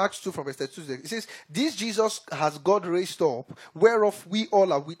 Acts 2 from verse 32 to 36. It says, "This Jesus has God raised up, whereof we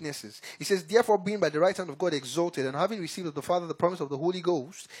all are witnesses." It says, "Therefore being by the right hand of God exalted, and having received of the Father the promise of the Holy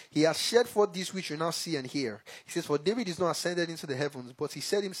Ghost, he has shed forth this which you now see and hear." He says, "For David is not ascended into the heavens, but he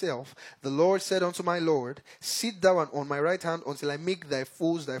said himself, the Lord said unto my Lord, sit thou on my right hand until I make thy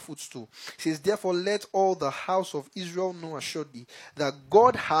foes thy footstool." He says, "Therefore let all the house of Israel know assuredly that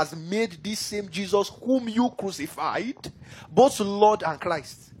God has made this same Jesus whom you crucified, both Lord and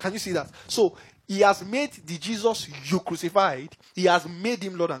Christ." Can you see that? So he has made the Jesus you crucified, he has made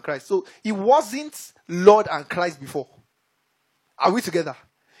him Lord and Christ. So he wasn't Lord and Christ before. Are we together?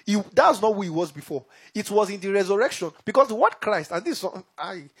 That's not who he was before. It was in the resurrection. Because the word Christ, and this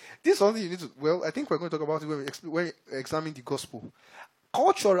is something you need to, well, I think we're going to talk about it when we examine the gospel.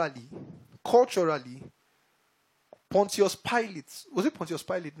 Culturally, Pontius Pilate, was it Pontius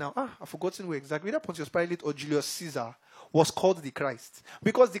Pilate now? I've forgotten where exactly. Either Pontius Pilate or Julius Caesar was called the Christ.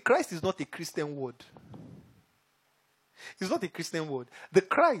 Because the Christ is not a Christian word. It's not a Christian word. The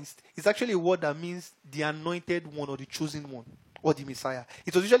Christ is actually a word that means the anointed one or the chosen one or the Messiah.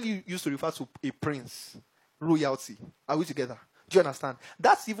 It was usually used to refer to a prince, royalty. Are we together? Do you understand?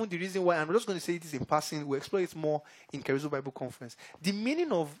 That's even the reason why, and I'm just going to say this in passing, we'll explore it more in Charisma Bible Conference. The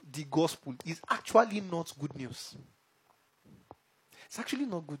meaning of the gospel is actually not good news. It's actually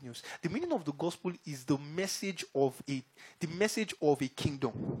not good news. The meaning of the gospel is the message of a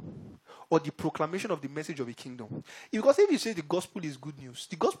kingdom, or the proclamation of the message of a kingdom. Because if you say the gospel is good news,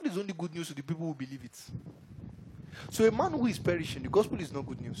 the gospel is only good news to the people who believe it. So a man who is perishing, the gospel is not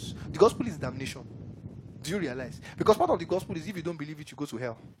good news. The gospel is damnation. Do you realize? Because part of the gospel is if you don't believe it, you go to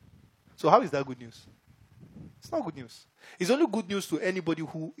hell. So how is that good news? It's not good news. It's only good news to anybody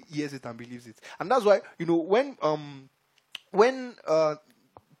who hears it and believes it. And that's why, when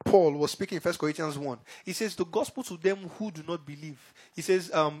Paul was speaking in 1 Corinthians 1, he says, the gospel to them who do not believe, he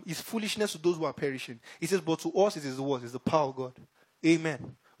says, is foolishness to those who are perishing. He says, but to us it is the word, it's the power of God.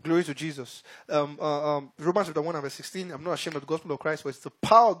 Amen. Glory to Jesus. Romans chapter 1 and verse 16, I'm not ashamed of the gospel of Christ, for it's the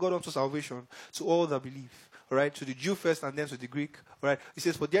power of God unto salvation to all that believe. All right, to the Jew first and then to the Greek. All right, he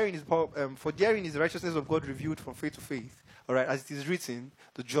says, for therein is the righteousness of God revealed from faith to faith. All right, as it is written,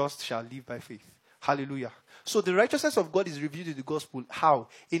 the just shall live by faith. Hallelujah. So the righteousness of God is revealed in the gospel. How?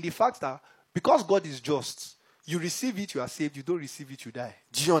 In the fact that because God is just, you receive it, you are saved. You don't receive it, you die.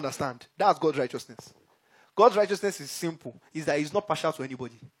 Do you understand? That's God's righteousness. God's righteousness is simple. Is that he's not partial to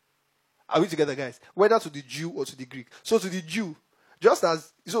anybody. Are we together, guys? Whether to the Jew or to the Greek. So to the Jew, and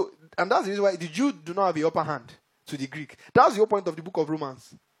that's the reason why the Jew do not have the upper hand to the Greek. That's the whole point of the book of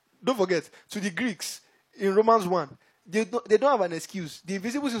Romans. Don't forget, to the Greeks, in Romans 1, they don't have an excuse. The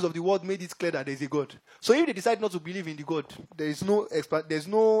invisible things of the world made it clear that there is a God. So if they decide not to believe in the God, there's no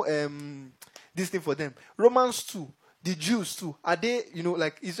this thing for them. Romans 2, the Jews too, are they,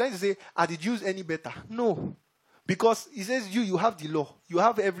 he's trying to say, are the Jews any better? No. Because he says you have the law. You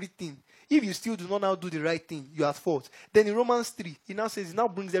have everything. If you still do not now do the right thing, you are at fault. Then in Romans 3, he now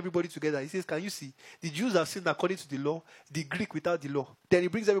brings everybody together. He says, can you see? The Jews have sinned according to the law, the Greek without the law. Then he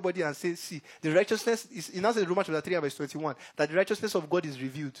brings everybody and says, see, the righteousness is, he now says in Romans chapter 3 verse 21, that the righteousness of God is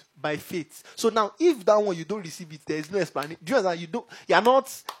revealed by faith. So now, if that one you don't receive it, there is no explanation. Do you understand?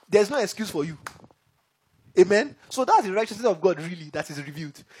 There's no excuse for you. Amen. So that's the righteousness of God really that is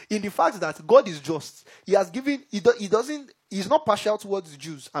revealed. In the fact that God is just. He has given, he's not partial towards the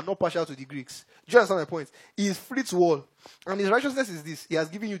Jews and not partial to the Greeks. Do you understand my point? He is free to all. And his righteousness is this. He has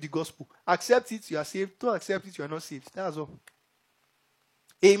given you the gospel. Accept it, you are saved. Don't accept it, you are not saved. That's all.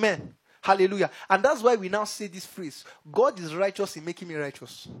 Amen. Hallelujah. And that's why we now say this phrase. God is righteous in making me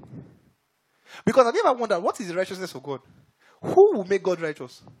righteous. Because have you ever wondered, what is the righteousness of God? Who will make God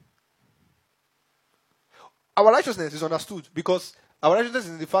righteous? Our righteousness is understood because our righteousness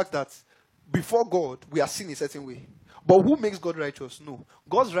is in the fact that before God, we are seen a certain way. But who makes God righteous? No.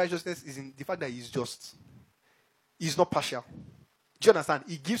 God's righteousness is in the fact that he is just. He is not partial. Do you understand?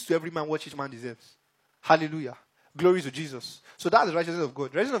 He gives to every man what each man deserves. Hallelujah. Glory to Jesus. So that's the righteousness of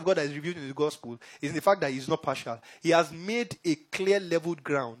God. The righteousness of God that is revealed in the gospel is in the fact that he is not partial. He has made a clear leveled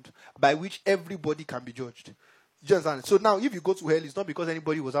ground by which everybody can be judged. Do you understand? So now, if you go to hell, it's not because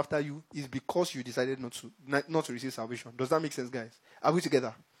anybody was after you. It's because you decided not to receive salvation. Does that make sense, guys? Are we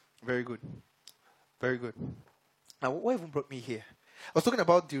together? Very good. Very good. Now, what even brought me here? I was talking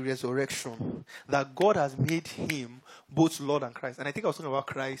about the resurrection. That God has made him both Lord and Christ. And I think I was talking about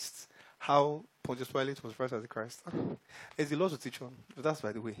Christ, how Pontius Pilate was first as the Christ. It's a lot to teach on. But that's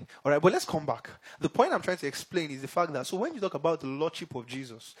by the way. All right, but let's come back. The point I'm trying to explain is the fact that, so when you talk about the Lordship of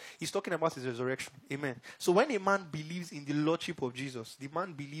Jesus, he's talking about his resurrection. Amen. So when a man believes in the Lordship of Jesus, the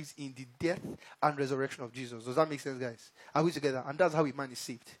man believes in the death and resurrection of Jesus. Does that make sense, guys? Are we together? And that's how a man is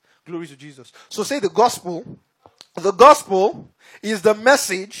saved. Glory to Jesus. So say the gospel. The gospel is the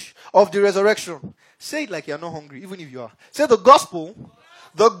message of the resurrection. Say it like you're not hungry, even if you are. Say the gospel.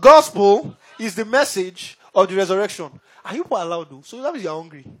 The gospel is the message of the resurrection. Are you allowed to? So that means you're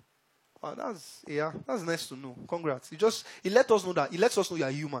hungry. Oh, that's nice to know. Congrats. It lets us know that. It lets us know you're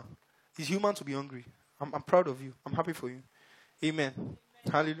human. It's human to be hungry. I'm proud of you. I'm happy for you. Amen.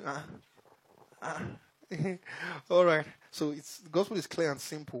 Hallelujah. All right. So the gospel is clear and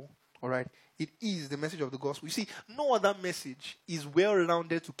simple. All right. It is the message of the gospel. You see, no other message is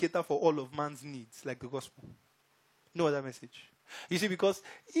well-rounded to cater for all of man's needs like the gospel. No other message. You see, because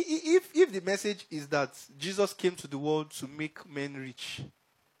if the message is that Jesus came to the world to make men rich,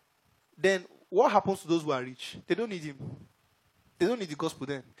 then what happens to those who are rich? They don't need him. They don't need the gospel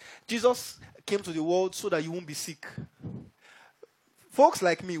then. Jesus came to the world so that you won't be sick. Folks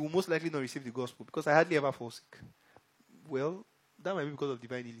like me will most likely not receive the gospel because I hardly ever fall sick. Well, that might be because of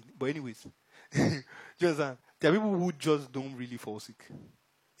divine healing. But anyways, do you understand? There are people who just don't really fall sick.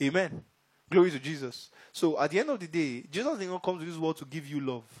 Amen. Glory to Jesus. So at the end of the day, Jesus did not come to this world to give you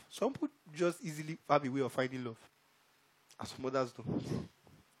love. Some people just easily have a way of finding love. As some others don't.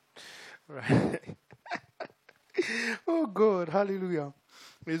 Right. Oh God, hallelujah.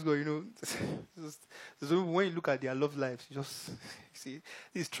 Praise God. When you look at their love lives, you just see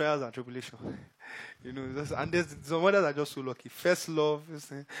these trials and tribulation. And there's some others are just so lucky. First love.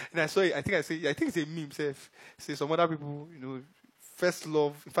 And I saw it, I think it's a meme. Say some other people, first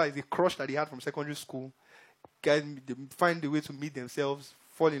love, in fact, the crush that they had from secondary school, guys, they find a way to meet themselves,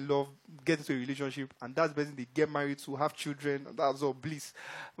 fall in love, get into a relationship, and that's basically they get married to have children, and that's all bliss.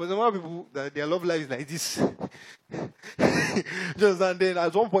 But some other people, their love life is like this. Just and then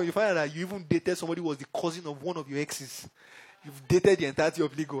at one point you find out that you even dated somebody who was the cousin of one of your exes. You've dated the entirety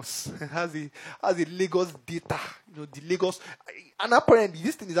of Lagos. has a Lagos data. The Lagos. And apparently,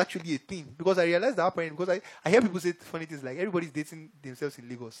 this thing is actually a thing. Because I realized that apparently, because I hear people say funny things like everybody's dating themselves in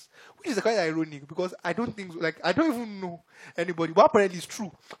Lagos. Which is quite ironic because I don't think, I don't even know anybody. But apparently it's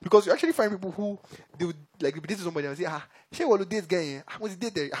true. Because you actually find people who, they would, be dating somebody and say, she will date guy. I was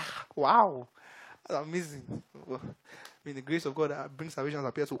date there. Wow. That's amazing. Well, the grace of God brings salvation and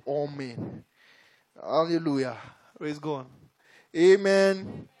appears to all men. Hallelujah. Praise God.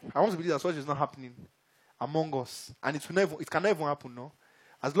 Amen. I want to believe that such is not happening among us. And it can never happen, no?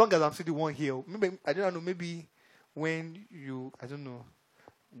 As long as I'm still the one here. Maybe, I don't know, maybe when I don't know.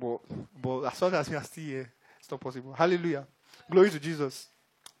 But as long as we are still here, it's not possible. Hallelujah. Glory to Jesus.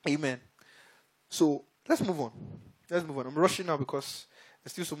 Amen. So, let's move on. I'm rushing now because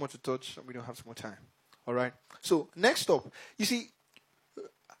there's still so much to touch and we don't have so much time. All right? So, next up. You see,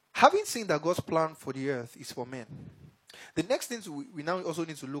 having seen that God's plan for the earth is for men, the next thing we now also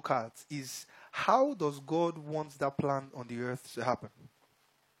need to look at is how does God want that plan on the earth to happen?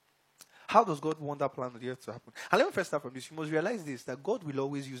 How does God want that plan on the earth to happen? And let me first start from this. You must realize this, that God will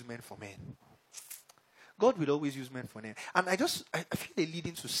always use men for men. God will always use men for men. And I feel a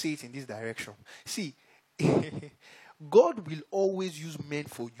leading to say it in this direction. See, God will always use men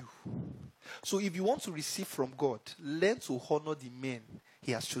for you. So if you want to receive from God, learn to honor the men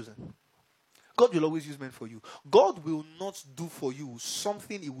He has chosen. God will always use men for you. God will not do for you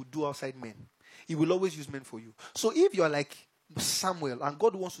something He would do outside men. He will always use men for you. So if you are like Samuel and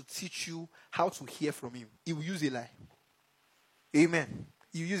God wants to teach you how to hear from Him, He will use Eli. Amen.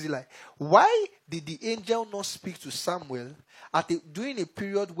 He will use Eli. Why did the angel not speak to Samuel during a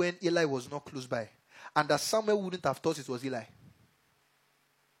period when Eli was not close by? And that Samuel wouldn't have thought it was Eli.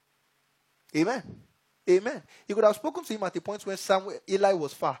 Amen. Amen. He could have spoken to him at a point when Eli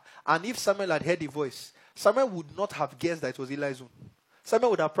was far. And if Samuel had heard the voice, Samuel would not have guessed that it was Eli's own.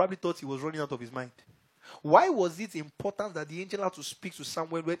 Samuel would have probably thought he was running out of his mind. Why was it important that the angel had to speak to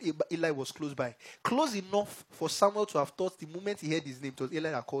Samuel when Eli was close by? Close enough for Samuel to have thought the moment he heard his name, it was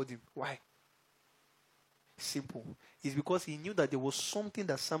Eli that called him. Why? Simple. It's because he knew that there was something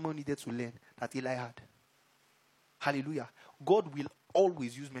that Samuel needed to learn that Eli had. Hallelujah. God will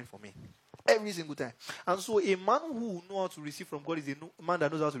always use men for men. Every single time. And so a man who knows how to receive from God is a man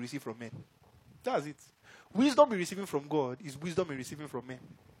that knows how to receive from men. That's it. Wisdom in receiving from God is wisdom in receiving from men.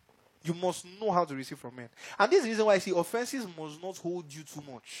 You must know how to receive from men. And this is the reason why I say offenses must not hold you too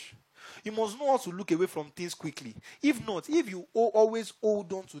much. You must know how to look away from things quickly. If not, if you always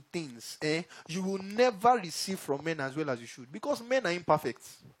hold on to things, you will never receive from men as well as you should. Because men are imperfect.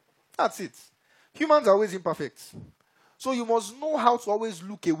 That's it. Humans are always imperfect. So you must know how to always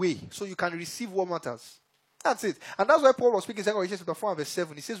look away so you can receive what matters. That's it. And that's why Paul was speaking in 2 Corinthians chapter 4 verse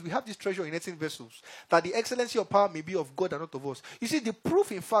 7. He says, we have this treasure in earthen vessels, that the excellency of power may be of God and not of us. You see, the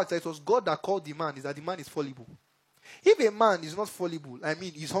proof in fact that it was God that called the man is that the man is fallible. If a man is not fallible,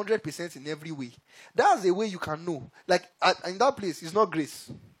 he's 100% in every way, that's the way you can know. Like, in that place, it's not grace.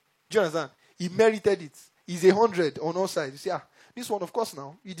 Do you understand? He merited it. He's 100 on all sides. You see, this one, of course,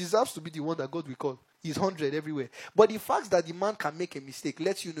 now, he deserves to be the one that God will call. He's 100 everywhere. But the fact that the man can make a mistake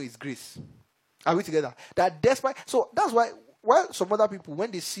lets you know it's grace. Are we together? That despite, so that's why some other people,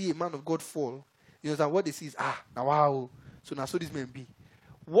 when they see a man of God fall, you know, what they see is, now wow, so now so this man be.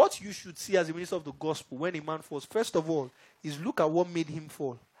 What you should see as a minister of the gospel when a man falls, first of all, is look at what made him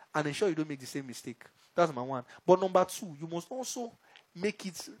fall and ensure you don't make the same mistake. That's number one. But number two, you must also make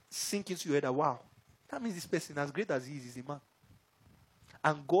it sink into your head that, wow, that means this person, as great as he is a man.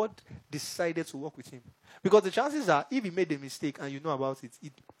 And God decided to work with him. Because the chances are, if he made a mistake and you know about it,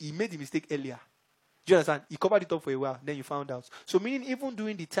 he made the mistake earlier. Do you understand? He covered it up for a while, then you found out. So meaning even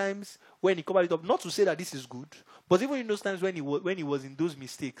during the times when he covered it up, not to say that this is good, but even in those times when he was in those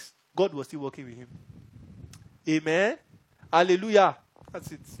mistakes, God was still working with him. Amen? Hallelujah.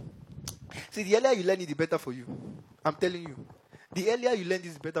 That's it. See, the earlier you learn it, the better for you. I'm telling you. The earlier you learn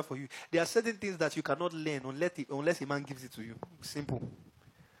this, the better for you. There are certain things that you cannot learn unless a man gives it to you. Simple.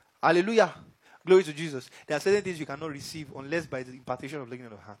 Hallelujah. Glory to Jesus. There are certain things you cannot receive unless by the impartation of laying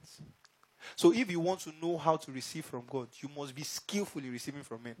on of hands. So if you want to know how to receive from God, you must be skillful in receiving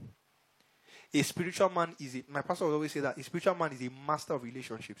from men. A spiritual man my pastor will always say that a spiritual man is a master of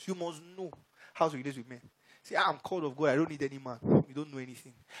relationships. You must know how to relate with men. Say, I'm called of God, I don't need any man. You don't know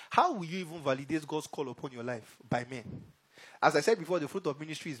anything. How will you even validate God's call upon your life? By men. As I said before, the fruit of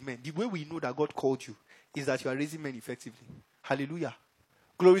ministry is men. The way we know that God called you is that you are raising men effectively. Hallelujah.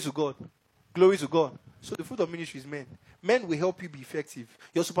 Glory to God. Glory to God. So the fruit of ministry is men. Men will help you be effective.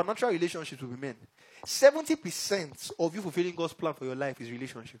 Your supernatural relationships will be men. 70% of you fulfilling God's plan for your life is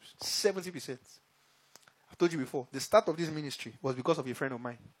relationships. 70%. I've told you before, the start of this ministry was because of a friend of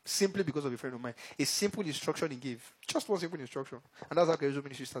mine. Simply because of a friend of mine. A simple instruction he gave. Just one simple instruction. And that's how Evangelism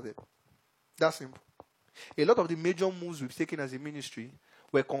ministry started. That's simple. A lot of the major moves we've taken as a ministry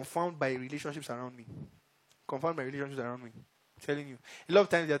were confirmed by relationships around me. Confirmed by relationships around me. I'm telling you. A lot of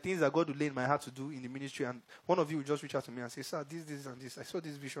times there are things that God will lay in my heart to do in the ministry, and one of you will just reach out to me and say, sir, this, and this. I saw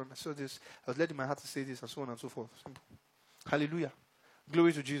this vision. I saw this. I was led in my heart to say this, and so on and so forth. Simple. Hallelujah.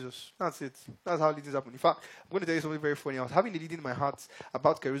 Glory to Jesus. That's it. That's how leadings happen. In fact, I'm going to tell you something very funny. I was having a leading in my heart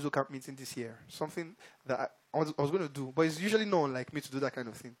about Kerizo Camp meeting this year. Something that I was going to do. But it's usually not like me to do that kind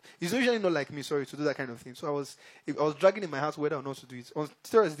of thing. It's usually not like me, to do that kind of thing. So I was dragging in my heart whether or not to do it. On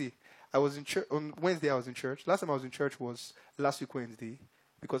Thursday, I was in church. On Wednesday, I was in church. Last time I was in church was last week Wednesday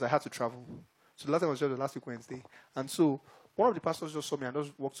because I had to travel. So the last time I was in church was last week Wednesday. And so one of the pastors just saw me and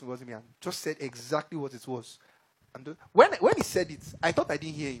just walked towards me and just said exactly what it was. And when he said it, I thought I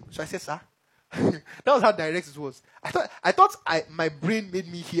didn't hear him. So I said, sir. That was how direct it was. I thought my brain made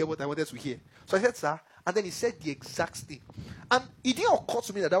me hear what I wanted to hear. So I said, sir. And then he said the exact thing. And it didn't occur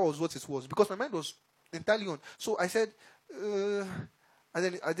to me that was what it was because my mind was entirely on. So I said, and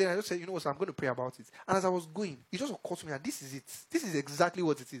then I just said, you know what, so I'm going to pray about it. And as I was going, it just occurred to me that this is it. This is exactly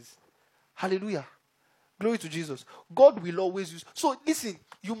what it is. Hallelujah. Glory to Jesus. God will always use. So listen,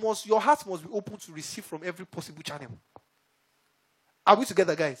 your heart must be open to receive from every possible channel. Are we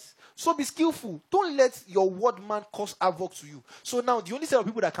together, guys? So be skillful. Don't let your word man cause havoc to you. So now the only set of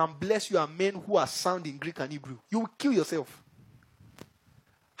people that can bless you are men who are sound in Greek and Hebrew. You will kill yourself.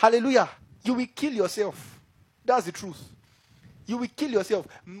 Hallelujah. You will kill yourself. That's the truth. You will kill yourself.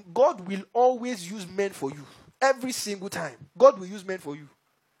 God will always use men for you. Every single time. God will use men for you.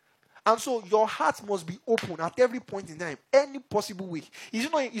 And so your heart must be open at every point in time, any possible way. Is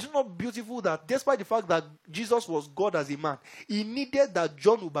it not beautiful that despite the fact that Jesus was God as a man, he needed that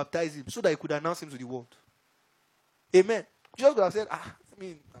John would baptize him so that he could announce him to the world? Amen. Jesus could have said,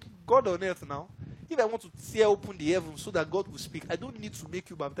 God on earth now, if I want to tear open the heavens so that God will speak, I don't need to make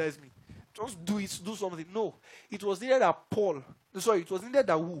you baptize me. Just do it, do something. No. It was needed that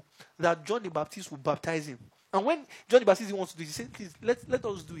John the Baptist would baptize him. And when John the Baptist wants to do it, he said, please, let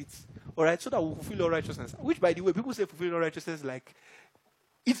us do it. All right, so that we'll fulfill all righteousness. Which, by the way, people say fulfill all righteousness like,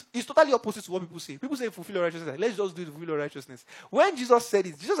 it's totally opposite to what people say. People say fulfill all righteousness like, let's just do it to fulfill all righteousness. When Jesus said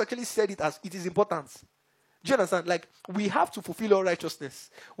it, Jesus actually said it as it is important. Do you understand? Like, we have to fulfill all righteousness.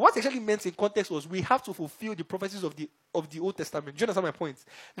 What actually meant in context was we have to fulfill the prophecies of the Old Testament. Do you understand my point?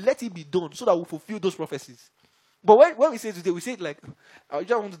 Let it be done so that we fulfill those prophecies. But when we say today, we say it like, I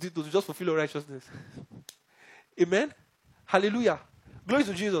just want to do it to just fulfill all righteousness. Amen? Hallelujah. Glory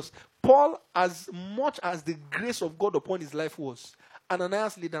to Jesus. Paul, as much as the grace of God upon his life was,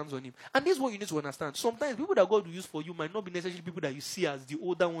 Ananias laid hands on him. And this is what you need to understand. Sometimes people that God will use for you might not be necessarily people that you see as the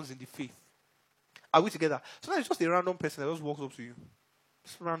older ones in the faith. Are we together? Sometimes it's just a random person that just walks up to you.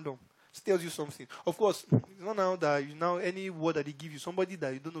 It's random. It tells you something. Of course, it's not now that any word that they give you, somebody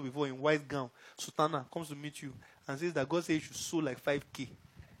that you don't know before in white gown, sutana, comes to meet you and says that God says you should sow like 5K.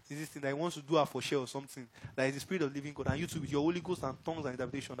 Is this thing that he wants to do her for share or something? That is the spirit of living God. And you too, with your Holy Ghost and tongues and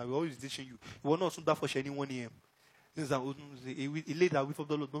interpretation that we always teaching you. You will not soon that for share in 1 a.m. This is a lady that with of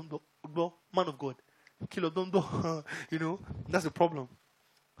the Lord, don't man of God. Kill don't do. That's the problem.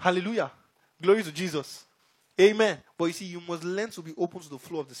 Hallelujah. Glory to Jesus. Amen. But you see, you must learn to be open to the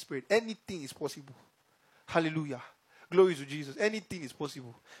flow of the Spirit. Anything is possible. Hallelujah. Glory to Jesus. Anything is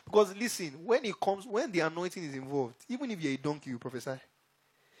possible. Because listen, when the anointing is involved, even if you're a donkey, you prophesy.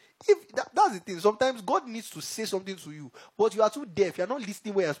 That's the thing. Sometimes God needs to say something to you, but you are too deaf. You are not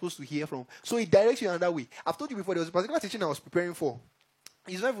listening where you're supposed to hear from. So He directs you another way. I've told you before, there was a particular teaching I was preparing for.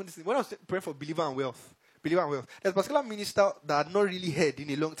 It's not even listening. When I was preparing for Believer and Wealth, there's a particular minister that I had not really heard in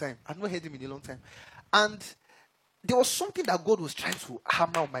a long time. I had not heard him in a long time. And there was something that God was trying to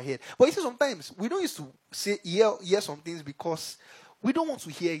hammer on my head. But you see, sometimes we don't used to say hear some things because we don't want to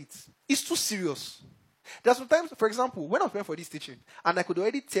hear it. It's too serious. There are sometimes, for example, when I was preparing for this teaching, and I could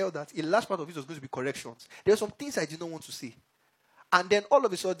already tell that a large part of it was going to be corrections, there were some things I did not want to say. And then all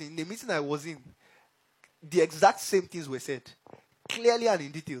of a sudden, in the meeting I was in, the exact same things were said, clearly and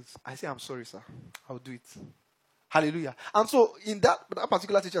in details. I say, I'm sorry, sir. I'll do it. Hallelujah. And so, in that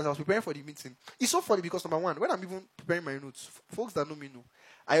particular teaching, as I was preparing for the meeting, it's so funny because, number one, when I'm even preparing my notes, folks that know me know,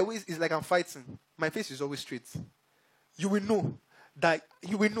 it's like I'm fighting. My face is always straight. You will know that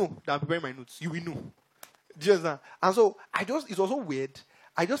I'm preparing my notes. You will know. Just that. And so, it was so weird.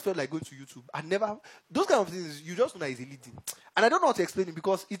 I just felt like going to YouTube. Those kind of things, you just know that it's a leading. And I don't know how to explain it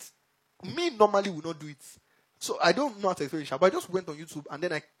because me normally will not do it. So I don't know how to explain it, but I just went on YouTube and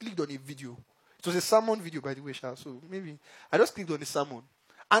then I clicked on a video. It was a sermon video, by the way, so maybe I just clicked on the sermon.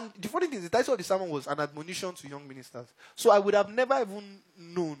 And the funny thing is, the title of the sermon was An Admonition to Young Ministers. So I would have never even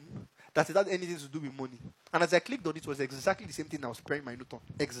known that it had anything to do with money. And as I clicked on it, it was exactly the same thing I was preparing my note on.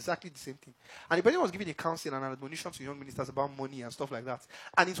 Exactly the same thing. And the person was giving a counsel and an admonition to young ministers about money and stuff like that.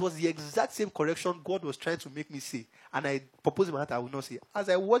 And it was the exact same correction God was trying to make me say. And I proposed in my heart I would not say. As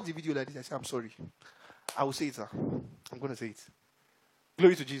I watched the video like this, I said, I'm sorry. I will say it, sir. I'm going to say it.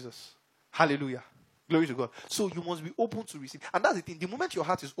 Glory to Jesus. Hallelujah. Glory to God. So you must be open to receive. And that's the thing. The moment your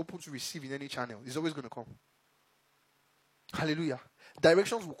heart is open to receive in any channel, it's always going to come. Hallelujah.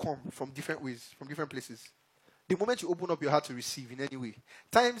 Directions will come from different ways, from different places. The moment you open up your heart to receive in any way.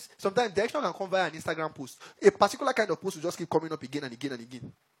 Sometimes direction can come via an Instagram post. A particular kind of post will just keep coming up again and again and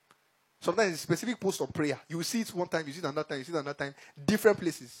again. Sometimes it's a specific post on prayer. You will see it one time, you see it another time, you see it another time. Different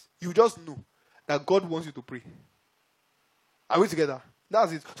places. You just know that God wants you to pray. Are we together?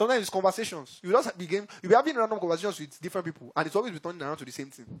 That's it. Sometimes it's conversations. You'll be having random conversations with different people, and it's always returning around to the same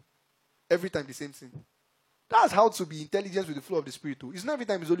thing. Every time the same thing. That's how to be intelligent with the flow of the Spirit too. It's not every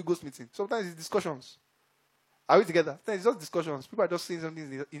time it's Holy Ghost meeting. Sometimes it's discussions. Are we together? Sometimes it's just discussions. People are just saying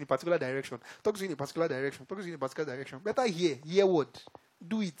something in a particular direction. Talk to you in a particular direction. Talk to you in a particular direction. Better hear word.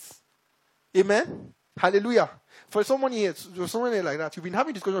 Do it. Amen? Hallelujah. For someone here like that, you've been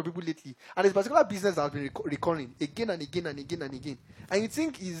having discussions with people lately, and there's a particular business that has been recurring again and again and again and again. And you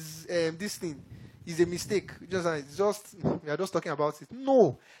think this thing is a mistake. We are just talking about it.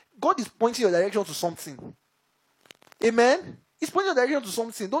 No. God is pointing your direction to something. Amen? He's pointing your direction to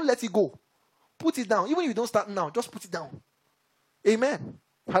something. Don't let it go. Put it down. Even if you don't start now, just put it down. Amen.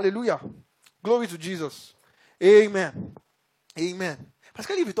 Hallelujah. Glory to Jesus. Amen. Amen.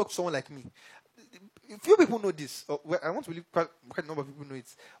 Particularly if you talk to someone like me. Few people know this. I want to believe quite a number of people know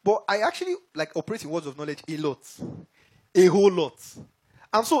it. But I actually operate in words of knowledge a lot. A whole lot.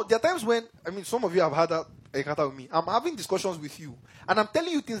 And so there are times when, some of you have had that encounter with me. I'm having discussions with you. And I'm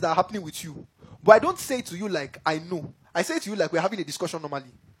telling you things that are happening with you. But I don't say it to you like I know. I say it to you like we're having a discussion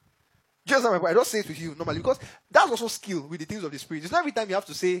normally. Just like I don't say it with you normally. Because that's also skill with the things of the Spirit. It's not every time you have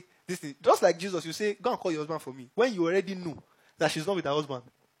to say this thing. Just like Jesus, you say, go and call your husband for me. When you already know that she's not with her husband.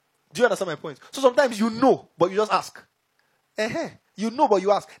 Do you understand my point? So sometimes you know, but you just ask. You know, but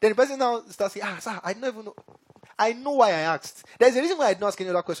you ask. Then the person now starts saying, sir, I never know. I know why I asked. There's a reason why I didn't ask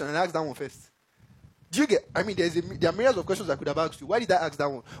any other question and I asked that one first. Do you get? There are myriads of questions I could have asked you. Why did I ask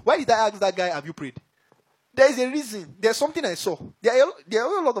that one? Why did I ask that guy, have you prayed? There is a reason. There's something I saw. There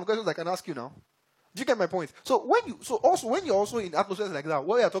are a lot of questions I can ask you now. Do you get my point? So when you're also in atmospheres like that,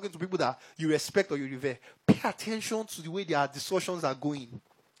 where you're talking to people that you respect or you revere, pay attention to the way their discussions are going.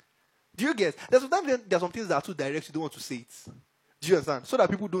 Do you get? There's some things that are too direct, you don't want to say it. Do you understand? So that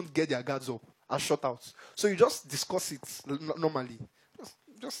people don't get their guards up and shut out. So you just discuss it normally.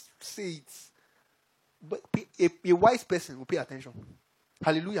 Just say it. But a wise person will pay attention.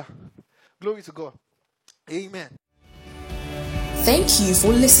 Hallelujah. Glory to God. Amen. Thank you for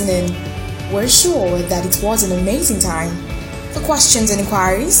listening. We're sure that it was an amazing time. For questions and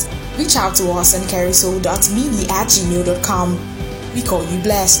inquiries, reach out to us on carousel.mini@gmail.com. We call you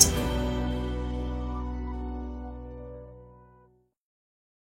blessed.